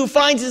 He who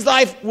finds his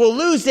life will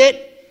lose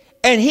it,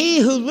 and he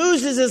who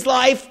loses his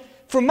life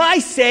for my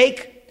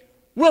sake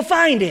will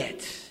find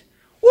it.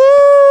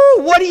 Woo!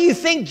 What do you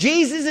think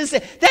Jesus is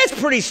saying? That's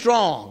pretty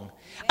strong.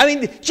 I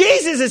mean,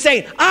 Jesus is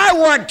saying, I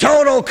want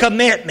total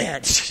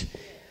commitment.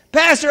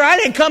 Pastor, I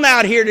didn't come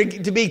out here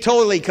to be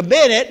totally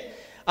committed.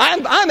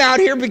 I'm out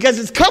here because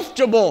it's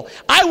comfortable.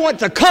 I want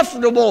the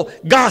comfortable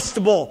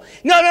gospel.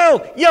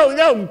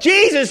 No.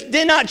 Jesus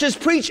did not just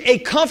preach a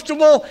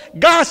comfortable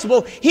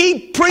gospel.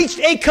 He preached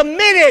a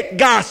committed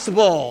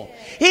gospel.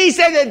 He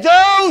said that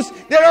those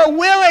that are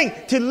willing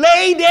to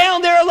lay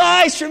down their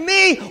lives for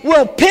me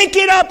will pick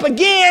it up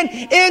again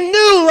in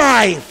new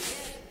life.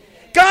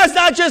 God's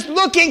not just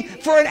looking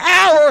for an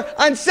hour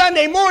on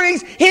Sunday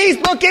mornings. He's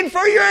looking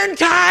for your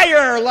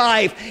entire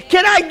life.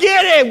 Can I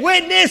get a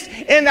witness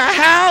in the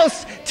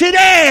house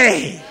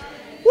today?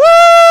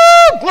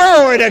 Woo!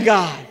 Glory to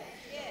God.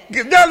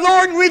 The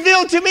Lord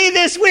revealed to me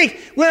this week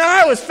when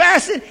I was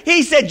fasting.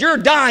 He said, you're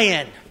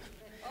dying.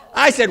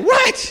 I said,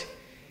 what?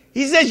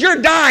 He says,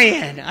 you're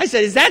dying. I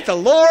said, is that the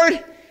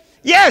Lord?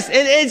 Yes,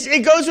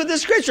 it goes with the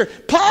scripture.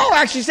 Paul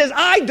actually says,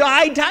 I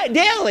die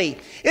daily.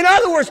 In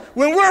other words,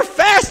 when we're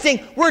fasting,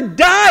 we're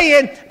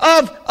dying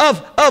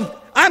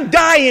I'm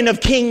dying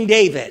of King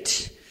David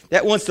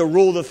that wants to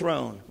rule the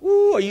throne.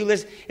 Ooh, are you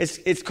listening?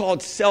 It's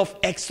called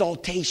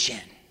self-exaltation.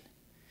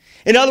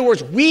 In other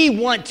words, we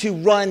want to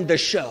run the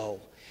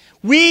show.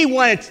 We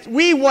want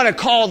to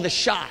call the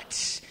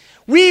shots.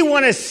 We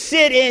want to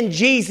sit in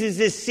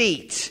Jesus'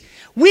 seat.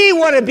 We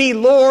want to be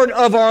Lord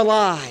of our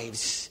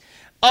lives.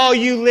 Are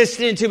you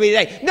listening to me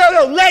today?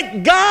 No,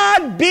 let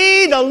God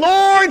be the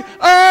Lord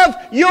of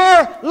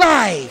your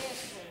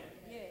life.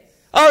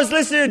 I was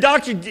listening to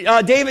Dr.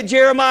 David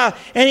Jeremiah,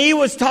 and he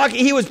was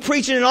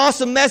preaching an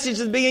awesome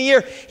message at the beginning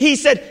of the year. He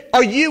said,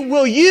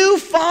 will you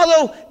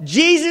follow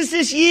Jesus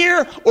this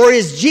year, or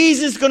is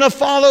Jesus going to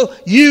follow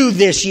you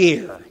this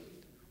year?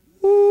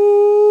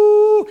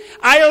 Ooh,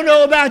 I don't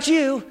know about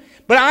you,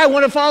 but I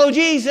want to follow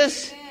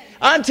Jesus.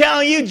 I'm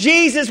telling you,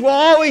 Jesus will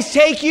always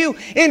take you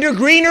into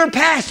greener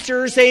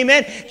pastures,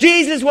 amen.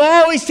 Jesus will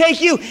always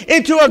take you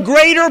into a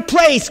greater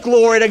place,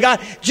 glory to God.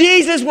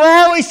 Jesus will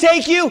always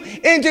take you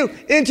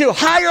into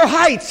higher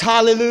heights,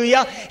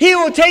 hallelujah. He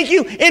will take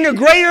you into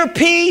greater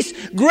peace,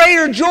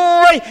 greater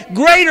joy,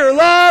 greater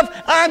love.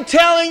 I'm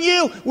telling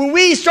you, when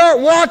we start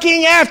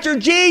walking after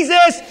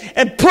Jesus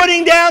and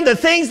putting down the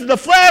things of the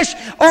flesh,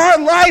 our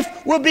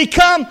life will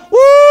become,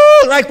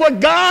 like what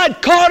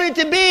God called it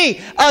to be,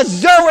 a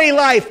Zoe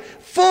life.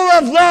 Full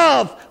of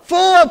love, full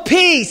of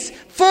peace,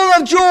 full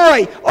of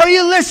joy. Are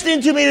you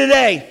listening to me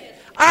today?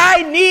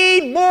 I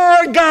need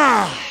more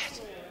God.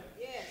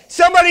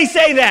 Somebody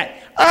say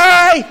that.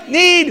 I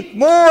need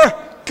more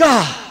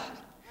God.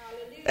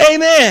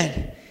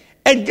 Amen.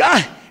 And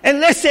God,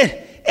 and listen,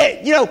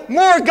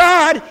 more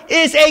God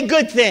is a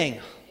good thing.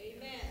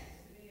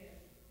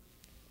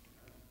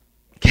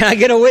 Can I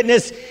get a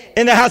witness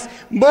in the house?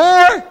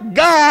 More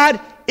God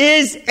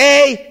is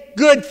a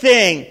good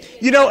thing.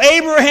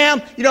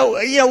 Abraham,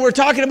 we're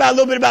talking about a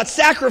little bit about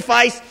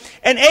sacrifice.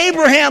 And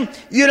Abraham,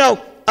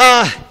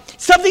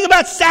 something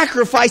about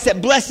sacrifice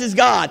that blesses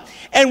God.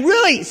 And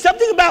really,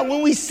 something about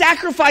when we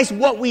sacrifice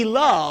what we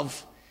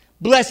love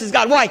blesses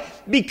God. Why?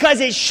 Because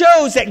it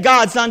shows that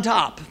God's on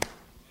top.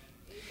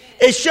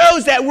 It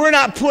shows that we're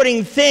not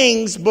putting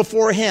things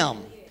before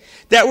Him.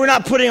 That we're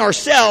not putting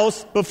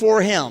ourselves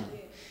before Him.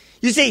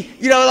 You see,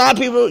 a lot of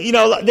people,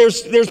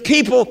 there's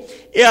people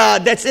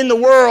that's in the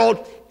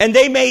world, and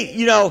they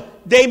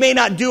may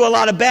not do a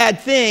lot of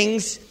bad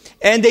things,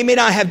 and they may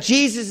not have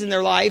Jesus in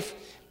their life,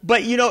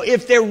 but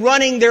if they're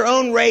running their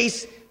own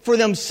race for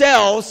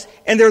themselves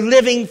and they're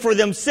living for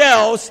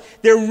themselves,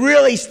 they're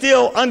really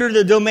still under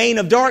the domain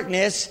of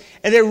darkness,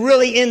 and they're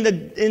really in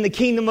the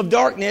kingdom of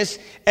darkness,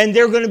 and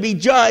they're going to be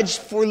judged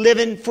for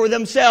living for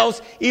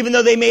themselves, even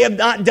though they may have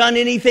not done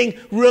anything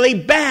really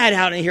bad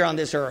out here on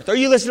this earth. Are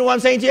you listening to what I'm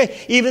saying to you?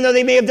 Even though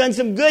they may have done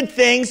some good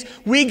things,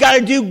 we got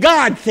to do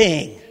God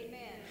thing.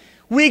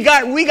 We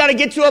got to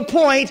get to a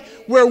point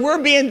where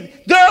we're being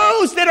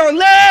those that are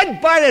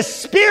led by the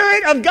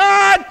Spirit of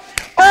God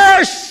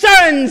are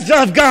sons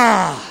of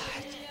God.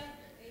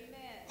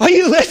 Are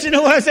you listening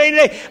to what I'm saying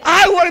today?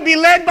 I want to be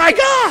led by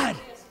God.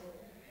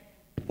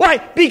 Why?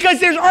 Because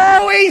there's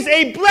always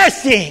a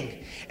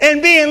blessing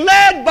in being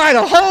led by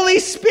the Holy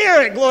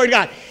Spirit. Glory to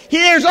God.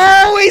 There's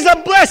always a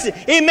blessing.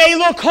 It may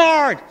look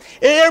hard.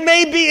 It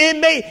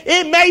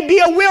may be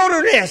a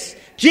wilderness.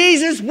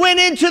 Jesus went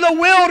into the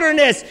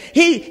wilderness.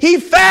 He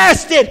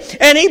fasted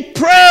and he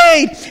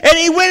prayed and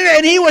he went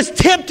and he was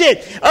tempted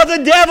of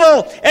the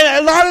devil.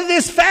 And a lot of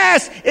this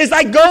fast is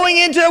like going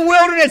into the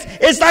wilderness.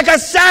 It's like a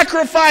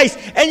sacrifice,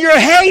 and you're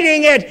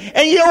hating it,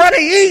 and you want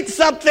to eat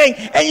something,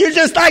 and you're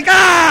just like,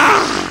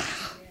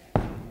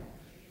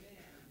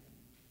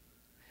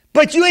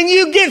 But when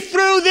you get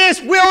through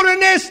this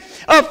wilderness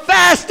of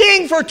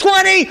fasting for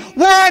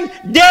 21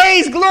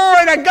 days,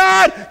 glory to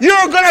God,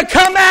 you're going to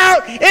come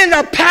out in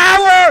the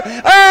power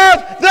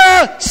of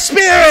the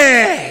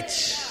Spirit.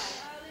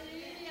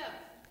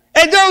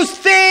 And those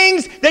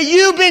things that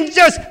you've been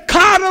just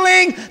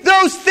coddling,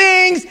 those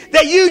things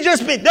that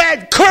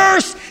that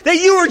curse that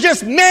you were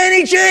just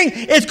managing,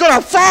 it's going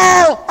to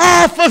fall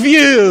off of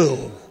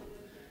you.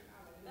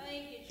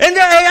 And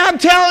I'm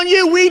telling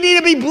you, we need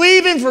to be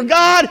believing for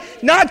God,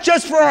 not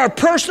just for our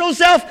personal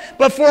self,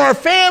 but for our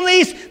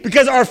families,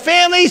 because our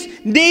families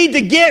need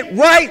to get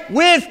right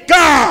with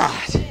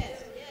God.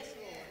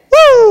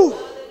 Woo!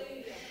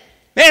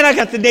 Man, I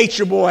got the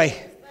nature boy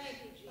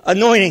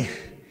anointing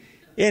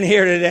in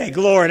here today.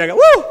 Glory to God.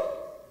 Woo!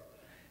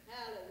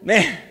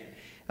 Man,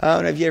 I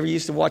don't know if you ever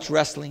used to watch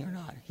wrestling or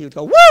not. He would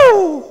go,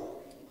 woo!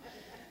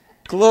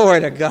 Glory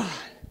to God.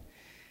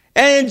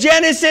 And in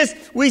Genesis,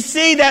 we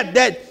see that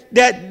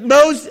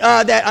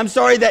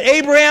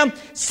Abraham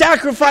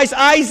sacrificed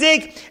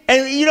Isaac.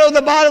 And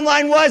the bottom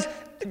line was,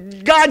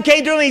 God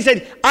came to him and he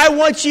said, I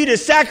want you to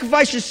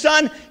sacrifice your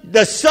son,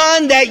 the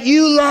son that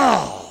you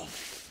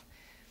love,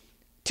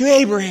 to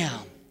Abraham.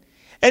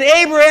 And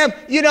Abraham,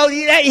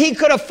 he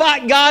could have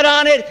fought God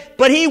on it,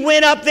 but he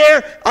went up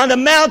there on the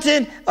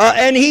mountain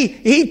and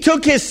he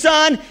took his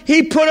son,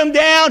 he put him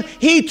down,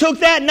 he took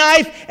that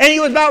knife, and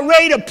he was about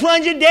ready to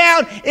plunge it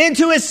down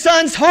into his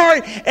son's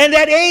heart, and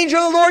that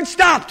angel of the Lord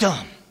stopped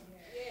him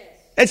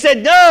and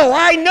said, no,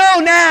 I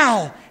know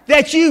now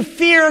that you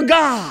fear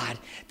God,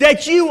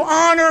 that you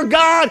honor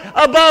God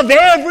above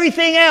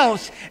everything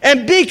else.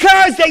 And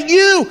because that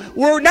you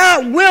were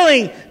not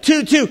willing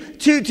to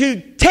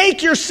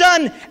take your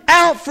son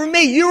out for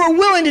me, you were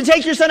willing to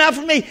take your son out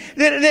for me,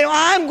 then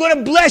I'm going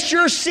to bless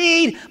your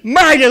seed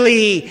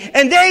mightily,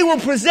 and they will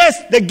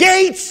possess the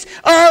gates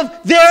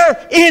of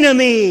their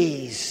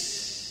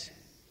enemies.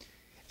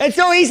 And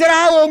so he said,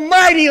 I will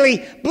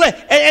mightily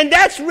bless. And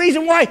that's the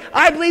reason why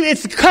I believe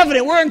it's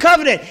covenant. We're in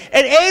covenant.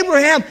 And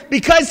Abraham,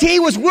 because he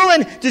was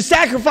willing to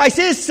sacrifice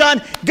his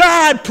son,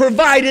 God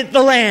provided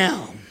the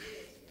lamb.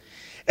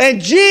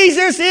 And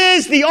Jesus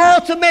is the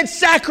ultimate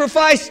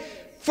sacrifice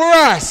for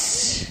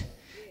us.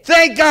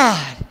 Thank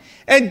God.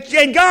 And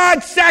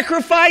God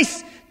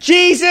sacrificed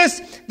Jesus,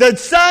 the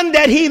son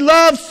that he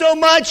loved so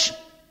much,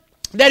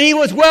 that he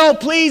was well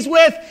pleased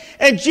with.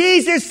 And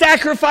Jesus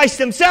sacrificed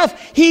himself.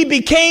 He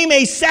became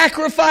a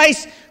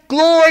sacrifice.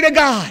 Glory to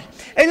God.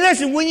 And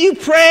listen, when you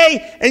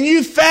pray and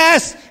you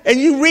fast and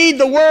you read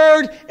the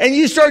Word and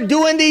you start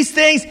doing these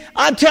things,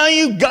 I'm telling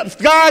you,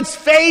 God's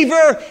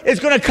favor is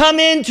going to come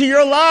into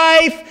your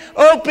life.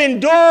 Open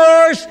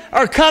doors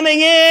are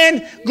coming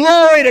in.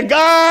 Glory to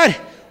God.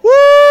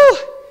 Woo!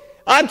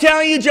 I'm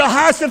telling you,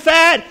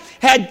 Jehoshaphat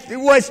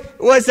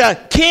was a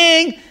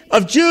king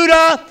of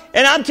Judah,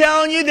 and I'm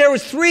telling you, there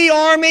was 3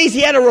 armies.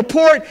 He had a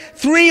report.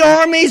 3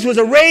 armies was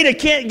arrayed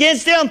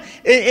against him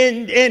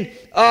in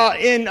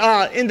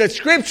the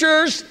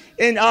scriptures,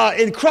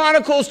 in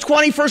Chronicles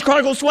 20, 1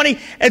 Chronicles 20,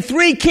 and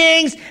 3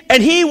 kings,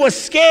 and he was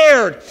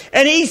scared,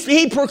 and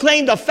he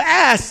proclaimed a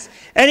fast.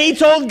 And he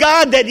told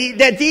God that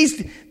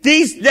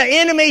the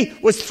enemy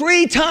was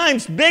 3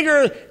 times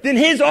bigger than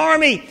his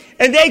army,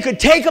 and they could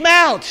take him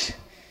out.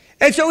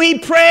 And so he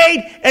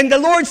prayed, and the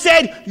Lord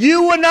said,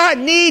 you will not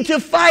need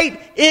to fight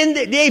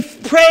they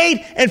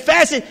prayed and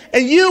fasted,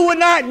 and you will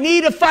not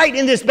need to fight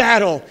in this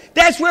battle.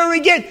 That's where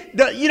we get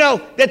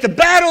that the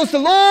battle's the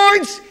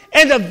Lord's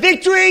and the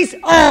victory's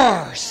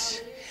ours.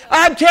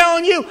 I'm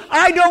telling you,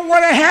 I don't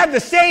want to have the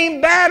same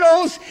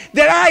battles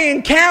that I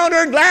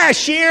encountered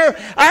last year.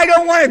 I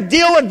don't want to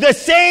deal with the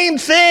same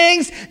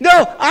things. No,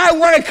 I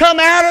want to come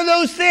out of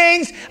those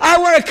things. I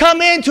want to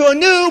come into a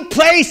new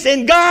place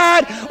in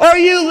God. Are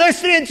you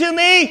listening to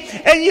me?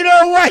 And you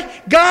know what?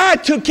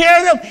 God took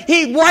care of them.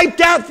 He wiped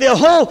out the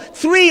whole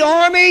 3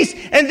 armies,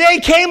 and they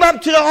came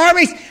up to the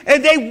armies,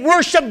 and they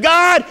worshiped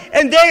God,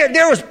 and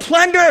there was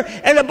plunder,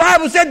 and the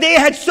Bible said they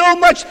had so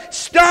much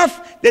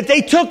stuff that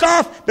they took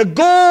off the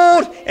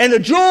gold and the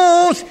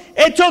jewels.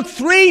 It took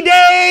 3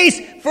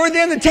 days for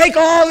them to take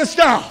all the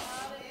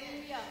stuff.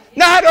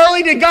 Not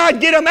only did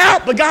God get them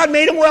out, but God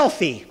made them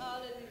wealthy.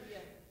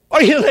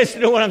 Are you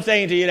listening to what I'm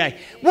saying to you today?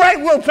 What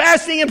will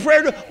fasting and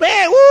prayer do?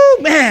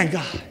 Man,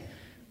 God.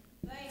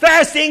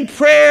 Fasting,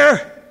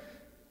 prayer,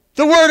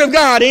 the Word of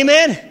God,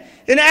 amen?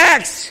 In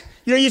Acts,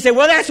 you say,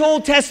 well, that's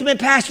Old Testament,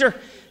 Pastor.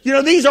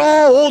 These are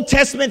all Old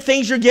Testament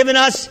things you're giving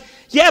us.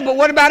 Yeah, but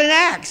what about in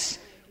Acts?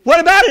 What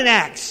about in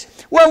Acts?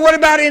 Well, what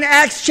about in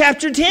Acts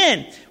chapter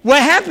 10?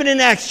 What happened in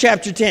Acts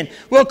chapter 10?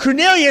 Well,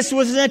 Cornelius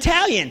was an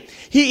Italian.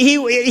 He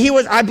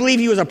was, I believe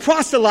he was a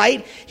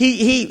proselyte.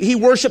 He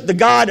worshiped the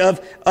God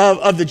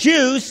of the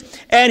Jews,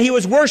 and he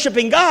was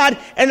worshiping God.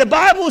 And the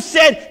Bible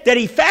said that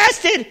he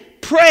fasted,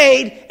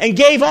 prayed, and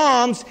gave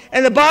alms.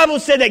 And the Bible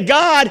said that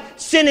God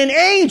sent an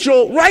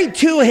angel right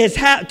to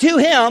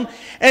him.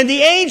 And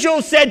the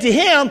angel said to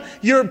him,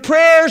 your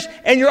prayers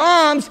and your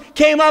alms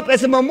came up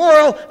as a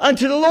memorial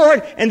unto the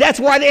Lord. And that's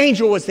why the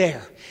angel was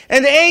there.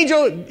 And the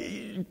angel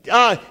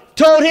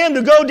told him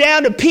to go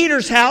down to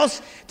Peter's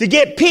house to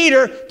get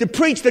Peter to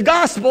preach the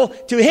gospel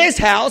to his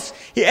house.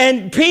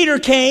 And Peter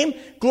came,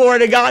 glory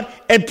to God,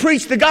 and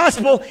preached the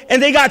gospel.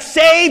 And they got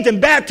saved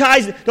and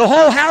baptized. The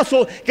whole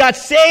household got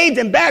saved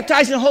and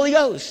baptized in the Holy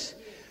Ghost.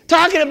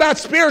 Talking about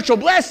spiritual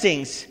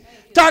blessings.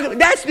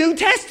 That's New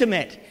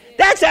Testament.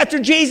 That's after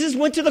Jesus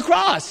went to the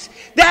cross.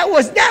 That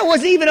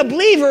was even a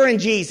believer in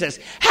Jesus.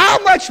 How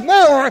much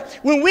more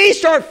when we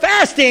start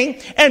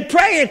fasting and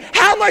praying,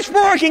 how much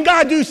more can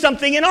God do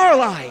something in our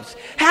lives?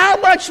 How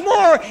much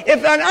more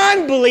if an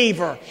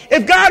unbeliever,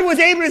 if God was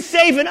able to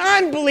save an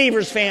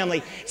unbeliever's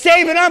family,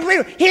 save an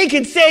unbeliever, He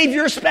can save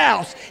your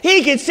spouse.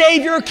 He can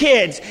save your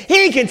kids.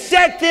 He can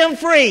set them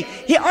free.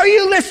 Are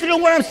you listening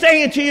to what I'm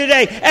saying to you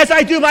today as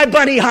I do my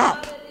bunny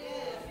hop?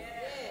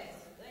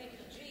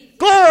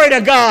 Glory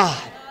to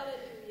God.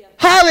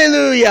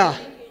 Hallelujah.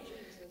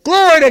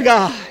 Glory to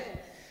God.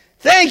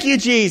 Thank you,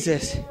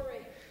 Jesus.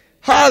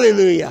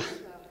 Hallelujah.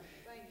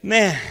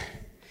 Man.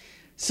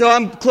 So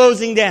I'm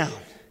closing down.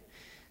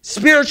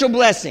 Spiritual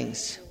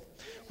blessings.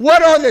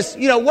 What are this?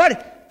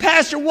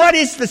 Pastor, what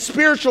is the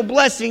spiritual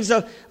blessings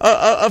of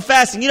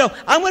fasting?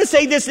 I'm going to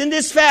say this, in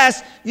this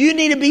fast, you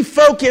need to be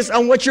focused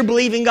on what you're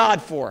believing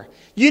God for.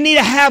 You need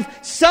to have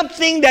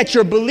something that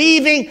you're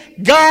believing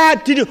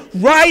God to do.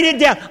 Write it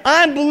down.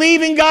 I'm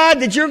believing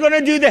God that you're going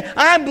to do that.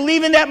 I'm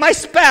believing that my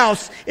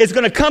spouse is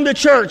going to come to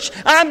church.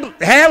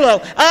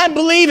 I'm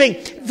believing,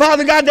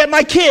 Father God, that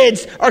my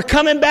kids are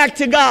coming back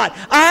to God.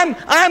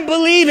 I'm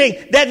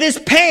believing that this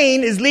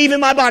pain is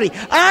leaving my body.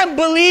 I'm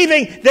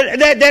believing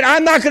that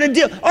I'm not going to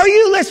deal. Are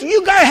you listening?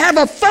 You got to have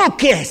a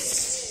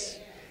focus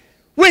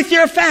with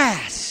your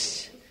fast.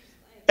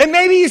 And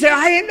maybe you say,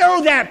 I didn't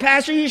know that,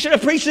 Pastor. You should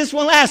have preached this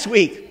one last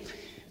week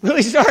when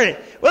we started.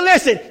 Well,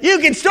 listen, you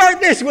can start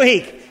this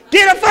week.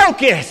 Get a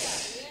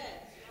focus.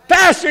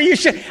 Pastor,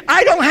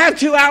 I don't have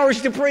 2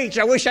 hours to preach.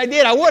 I wish I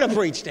did. I would have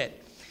preached it.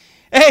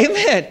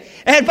 Amen.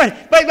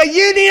 But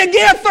you need to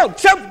get a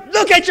focus. So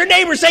look at your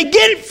neighbor and say,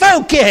 get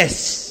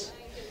focus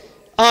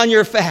on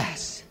your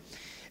fast.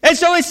 And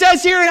so it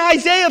says here in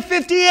Isaiah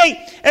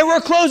 58, and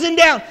we're closing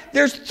down,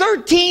 there's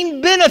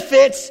 13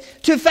 benefits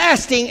to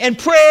fasting and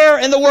prayer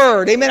and the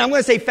Word. Amen. I'm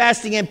going to say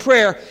fasting and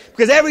prayer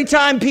because every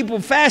time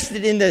people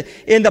fasted in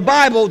the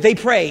Bible, they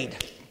prayed.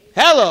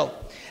 Hello.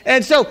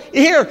 And so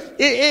here,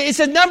 it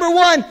says number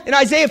 1 in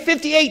Isaiah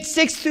 58,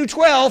 6 through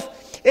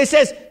 12, it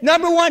says,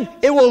 number 1,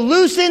 it will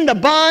loosen the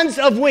bonds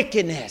of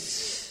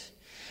wickedness.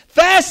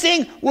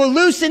 Fasting will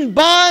loosen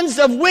bonds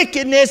of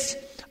wickedness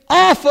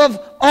off of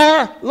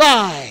our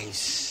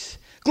lives.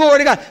 Glory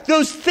to God.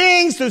 Those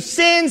things, those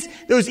sins,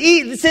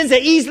 sins that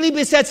easily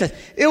besets us,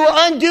 it will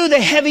undo the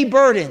heavy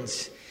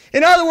burdens.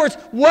 In other words,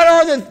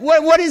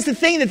 what is the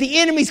thing that the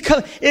enemy's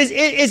coming?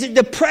 Is it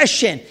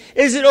depression?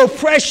 Is it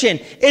oppression?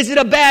 Is it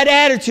a bad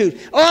attitude?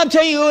 Oh, I'm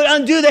telling you, it will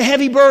undo the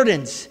heavy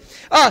burdens.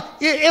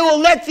 It will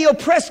let the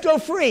oppressed go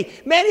free.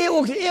 Man, it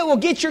will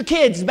get your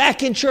kids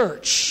back in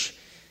church.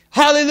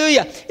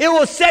 Hallelujah. It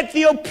will set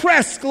the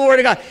oppressed, glory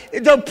to God.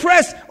 The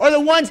oppressed are the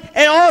ones,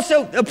 and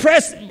also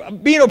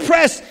being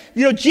oppressed,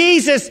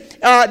 Jesus,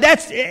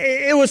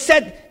 it will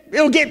set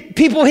it'll get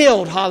people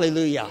healed.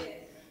 Hallelujah.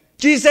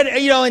 Jesus said,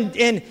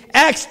 in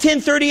Acts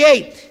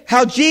 10:38,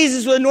 how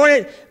Jesus was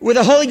anointed with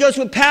the Holy Ghost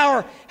with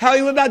power, how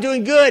he went about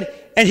doing good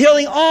and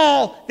healing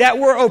all that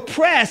were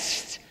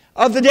oppressed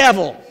of the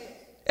devil.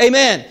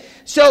 Amen.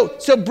 So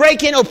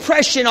breaking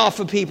oppression off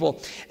of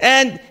people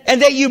and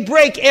that you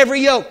break every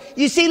yoke.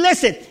 You see,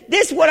 listen,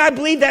 this is what I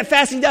believe that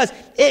fasting does.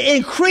 It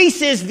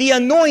increases the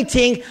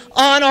anointing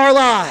on our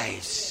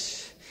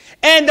lives.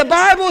 And the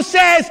Bible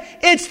says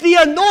it's the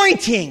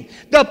anointing,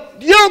 the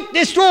yoke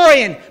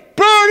destroying,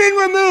 burden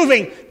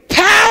removing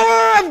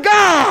power of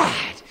God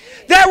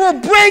that will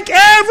break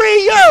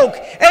every yoke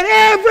and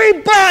every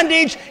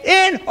bondage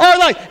in our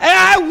life. And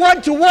I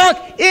want to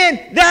walk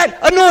in that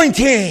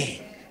anointing.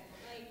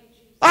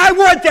 I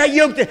want that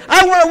yoke.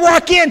 I want to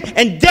walk in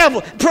and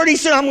pretty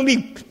soon I'm going to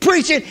be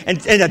preaching and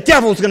the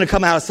devil's going to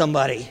come out of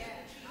somebody.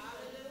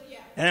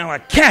 And I'm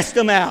going to cast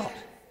them out.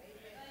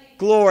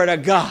 Glory to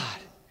God.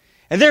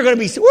 And they're going to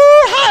be, woo,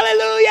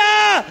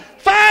 hallelujah,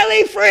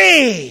 finally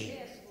free.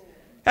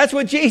 That's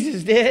what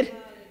Jesus did.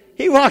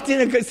 He walked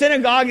in a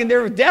synagogue and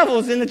there were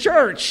devils in the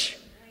church.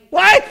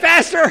 What,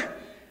 Pastor?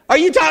 What are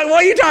you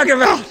talking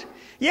about?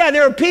 Yeah,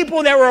 there were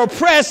people that were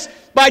oppressed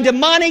by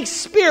demonic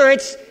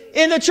spirits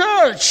in the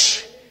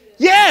church.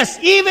 Yes,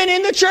 even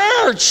in the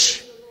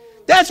church.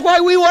 That's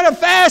why we want to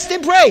fast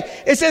and pray.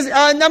 It says,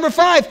 number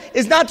 5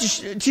 is not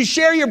to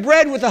share your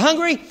bread with the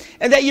hungry,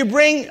 and that you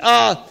bring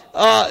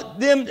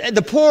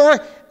the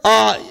poor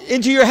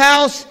into your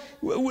house,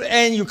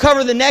 and you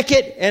cover the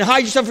naked and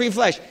hide yourself from your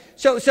flesh.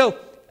 So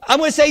I'm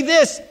going to say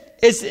this.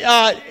 Is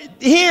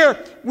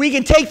here we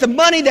can take the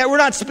money that we're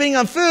not spending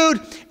on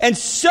food and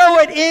sow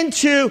it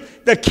into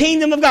the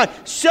kingdom of God.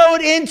 Sow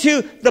it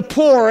into the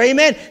poor.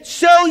 Amen.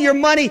 Sow your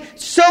money.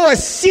 Sow a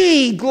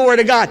seed. Glory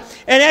to God.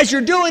 And as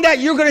you're doing that,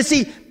 you're going to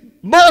see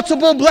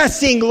multiple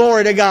blessing.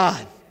 Glory to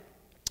God.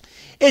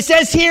 It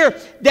says here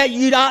that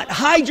you not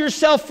hide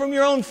yourself from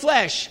your own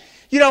flesh.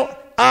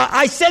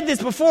 I said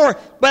this before,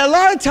 but a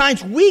lot of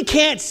times we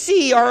can't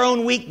see our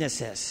own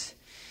weaknesses.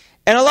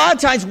 And a lot of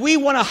times we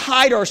want to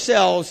hide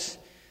ourselves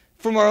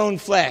from our own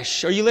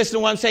flesh. Are you listening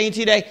to what I'm saying to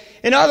you today?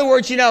 In other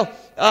words, nobody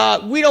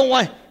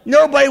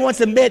wants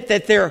to admit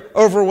that they're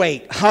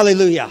overweight.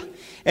 Hallelujah.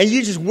 And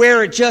you just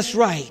wear it just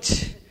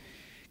right.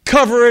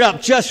 Cover it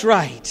up just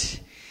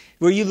right.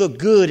 Where you look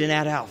good in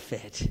that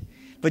outfit.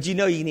 But you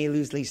need to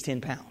lose at least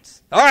 10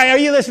 pounds. All right, are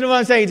you listening to what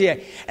I'm saying to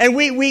you? And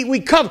we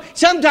cover.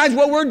 Sometimes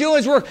what we're doing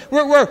is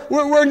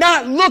we're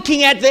not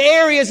looking at the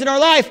areas in our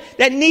life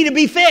that need to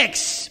be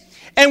fixed.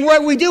 And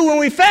what we do when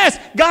we fast,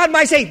 God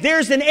might say,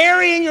 there's an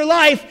area in your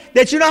life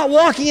that you're not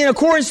walking in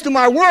accordance to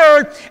my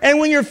word. And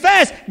when you're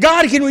fast,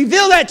 God can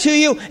reveal that to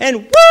you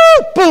and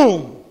woo,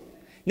 boom.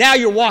 Now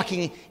you're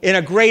walking in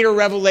a greater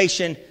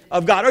revelation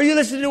of God. Are you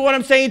listening to what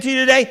I'm saying to you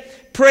today?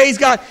 Praise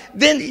God.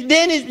 Then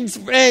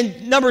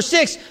number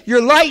 6,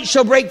 your light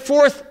shall break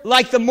forth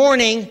like the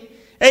morning.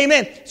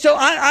 Amen. So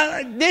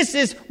this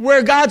is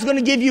where God's going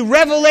to give you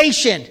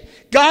revelation.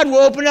 God will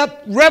open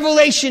up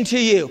revelation to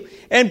you.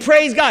 And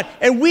praise God.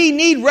 And we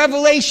need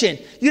revelation.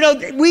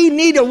 We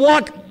need to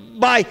walk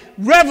by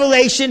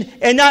revelation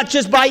and not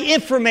just by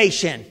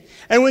information.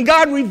 And when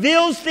God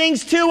reveals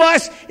things to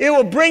us, it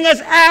will bring us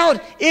out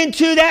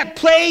into that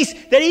place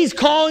that He's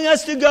calling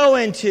us to go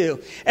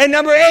into. And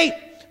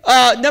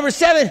number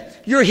 7,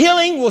 your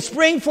healing will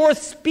spring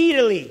forth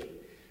speedily.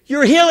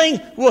 Your healing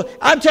will,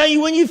 I'm telling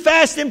you, when you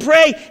fast and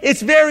pray,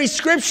 it's very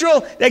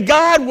scriptural that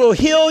God will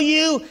heal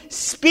you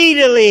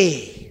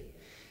speedily.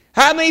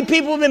 How many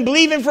people have been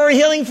believing for a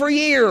healing for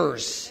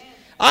years?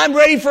 I'm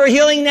ready for a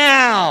healing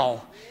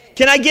now.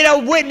 Can I get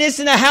a witness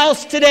in the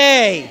house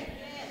today?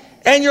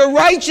 And your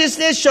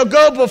righteousness shall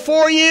go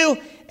before you,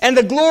 and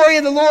the glory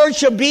of the Lord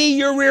shall be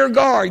your rear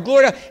guard.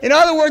 Glory to God. In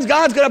other words,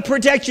 God's going to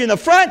protect you in the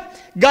front.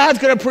 God's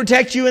going to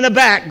protect you in the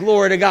back.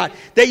 Glory to God.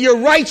 That your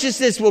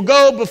righteousness will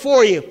go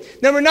before you.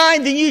 Number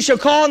 9, then you shall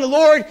call on the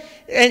Lord,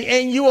 and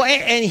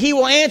He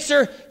will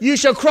answer. You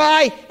shall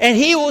cry, and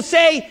He will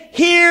say,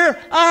 here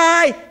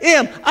I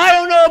am. I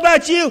don't know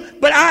about you,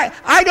 but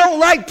I don't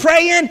like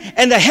praying,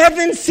 and the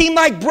heavens seem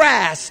like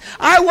brass.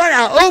 I want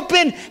an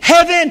open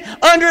heaven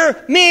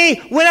under me.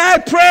 When I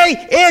pray,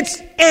 it's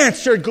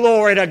answered.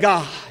 Glory to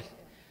God.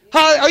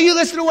 Are you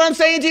listening to what I'm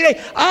saying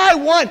today? I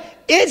want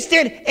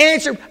instant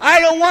answer. I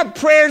don't want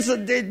prayers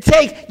that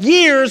take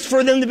years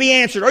for them to be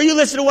answered. Are you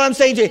listening to what I'm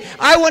saying to you?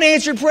 I want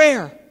answered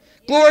prayer.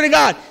 Glory to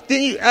God.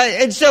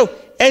 And so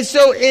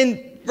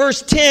in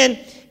verse 10,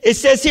 it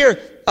says here,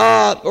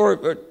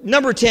 or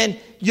number 10,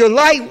 your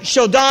light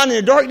shall dawn in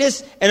the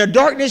darkness, and the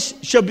darkness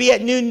shall be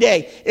at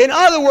noonday. In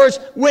other words,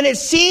 when it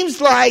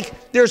seems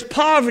like there's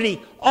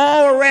poverty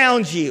all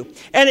around you,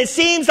 and it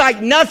seems like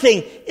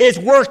nothing is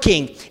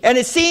working, and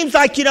it seems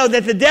like,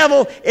 that the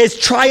devil is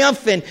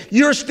triumphant,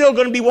 you're still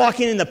going to be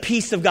walking in the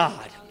peace of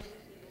God.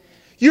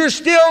 You're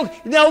still,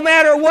 no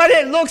matter what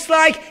it looks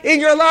like in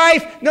your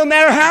life, no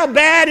matter how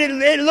bad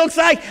it looks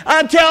like,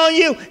 I'm telling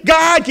you,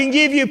 God can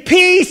give you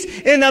peace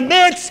in the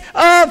midst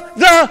of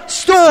the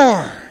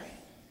storm.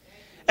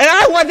 And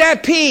I want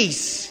that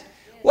peace.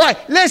 Why?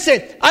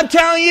 Listen, I'm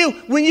telling you,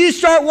 when you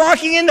start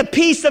walking in the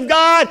peace of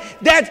God,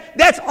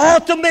 that's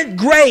ultimate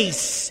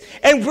grace.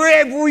 And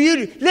wherever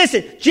you,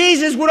 listen,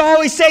 Jesus would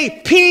always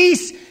say,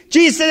 peace.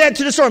 Jesus said that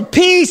to the storm,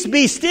 peace,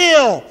 be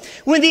still.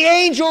 When the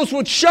angels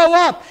would show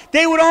up,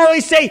 they would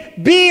always say,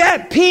 be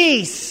at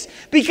peace.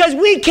 Because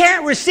we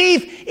can't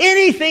receive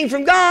anything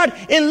from God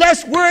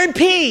unless we're in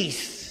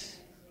peace.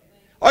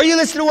 Are you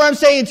listening to what I'm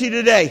saying to you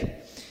today?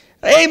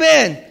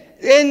 Amen.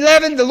 In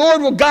 11, the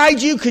Lord will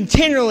guide you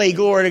continually,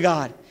 glory to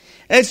God.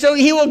 And so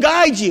He will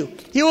guide you.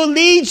 He will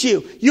lead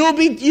you. You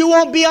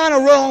won't be on a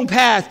wrong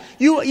path.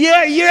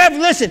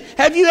 Listen,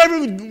 have you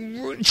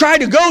ever tried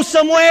to go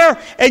somewhere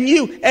and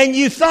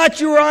you thought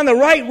you were on the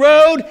right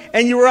road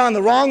and you were on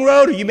the wrong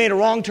road, or you made a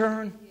wrong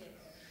turn?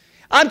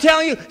 I'm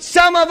telling you,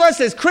 some of us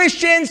as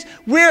Christians,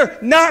 we're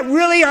not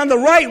really on the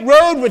right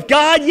road with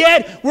God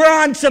yet. We're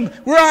on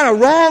a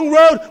wrong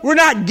road. We're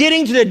not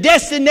getting to the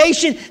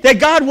destination that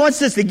God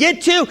wants us to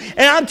get to.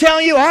 And I'm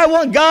telling you, I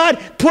want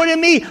God putting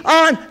me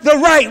on the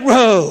right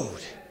road.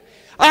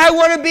 I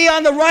want to be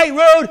on the right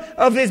road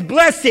of His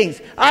blessings.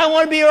 I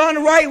want to be on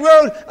the right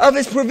road of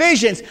His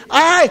provisions.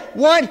 I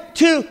want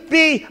to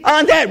be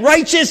on that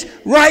righteous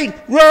right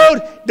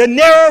road, the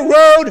narrow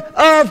road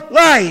of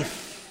life.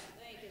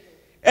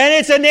 And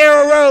it's a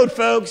narrow road,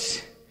 folks.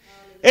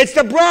 It's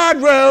the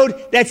broad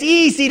road that's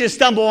easy to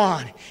stumble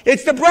on.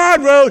 It's the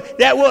broad road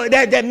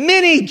that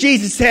many,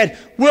 Jesus said,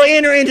 will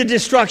enter into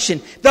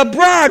destruction. The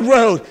broad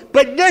road.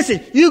 But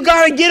listen, you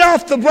got to get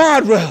off the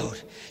broad road.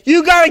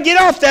 You got to get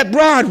off that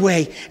broad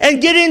way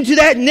and get into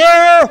that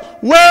narrow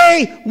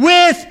way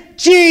with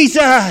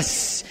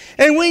Jesus.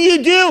 And when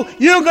you do,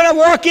 you're going to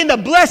walk in the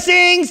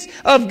blessings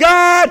of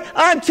God.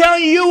 I'm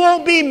telling you, you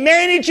won't be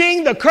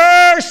managing the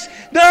curse.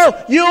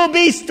 No, you'll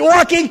be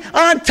walking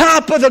on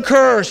top of the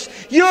curse.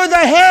 You're the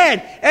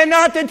head and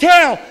not the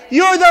tail.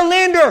 You're the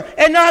lender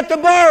and not the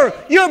borrower.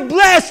 You're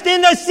blessed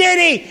in the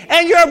city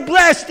and you're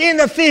blessed in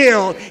the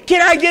field.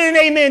 Can I get an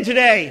amen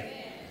today?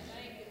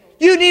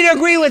 You need to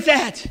agree with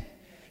that.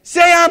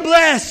 Say, I'm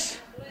blessed.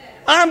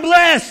 I'm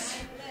blessed.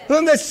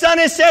 Whom the Son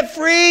has set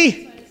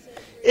free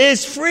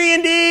is free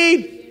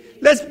indeed.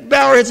 Let's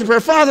bow our heads in prayer.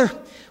 Father,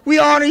 we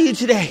honor you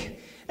today.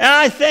 And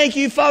I thank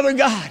you, Father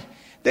God,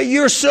 that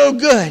you're so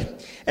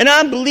good. And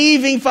I'm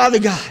believing, Father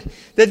God,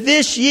 that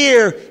this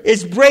year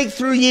is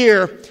breakthrough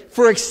year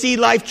for Exceed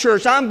Life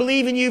Church. I'm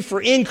believing you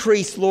for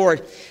increase,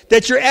 Lord,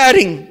 that you're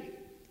adding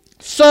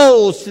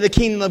souls to the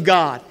kingdom of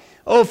God.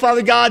 Oh,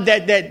 Father God,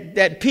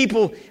 that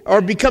people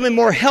are becoming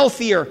more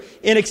healthier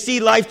in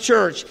Exceed Life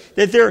Church,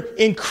 that they're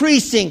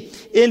increasing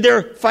in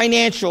their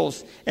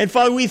financials. And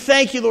Father, we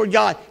thank you, Lord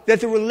God, that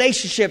the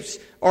relationships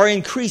are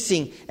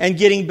increasing and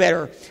getting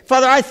better.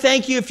 Father, I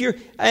thank you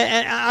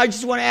and I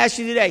just want to ask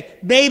you today,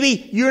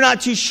 maybe you're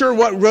not too sure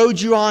what road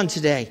you're on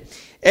today.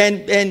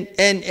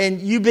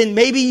 And you've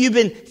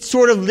been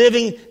sort of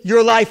living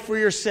your life for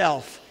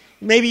yourself.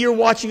 Maybe you're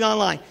watching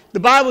online. The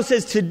Bible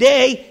says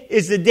today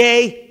is the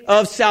day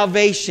of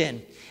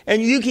salvation.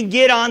 And you can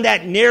get on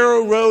that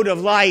narrow road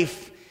of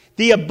life,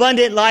 the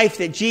abundant life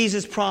that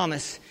Jesus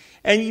promised.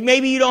 And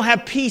maybe you don't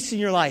have peace in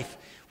your life.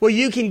 Well,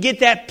 you can get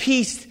that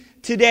peace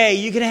today.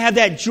 You can have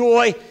that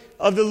joy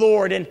of the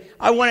Lord. And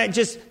I want to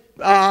just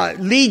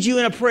lead you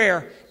in a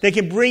prayer that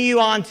can bring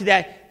you on to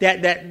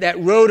that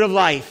road of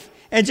life.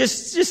 And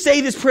just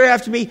say this prayer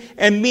after me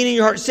and mean in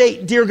your heart.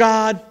 Say, dear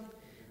God,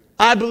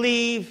 I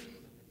believe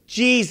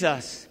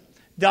Jesus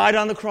died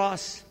on the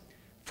cross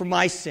for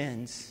my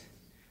sins.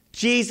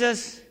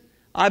 Jesus,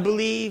 I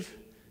believe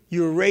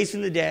you were raised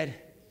from the dead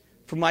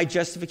for my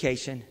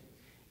justification.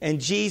 And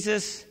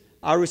Jesus,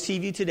 I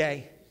receive you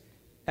today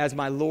as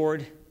my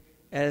Lord,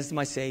 as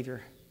my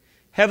Savior.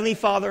 Heavenly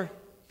Father,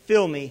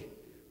 fill me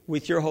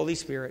with your Holy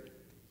Spirit.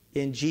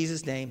 In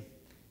Jesus' name,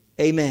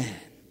 amen.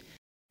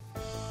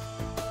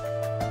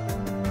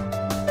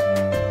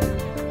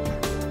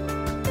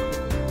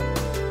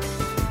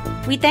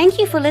 We thank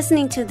you for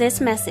listening to this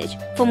message.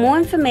 For more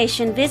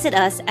information, visit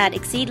us at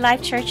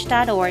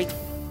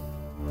exceedlifechurch.org.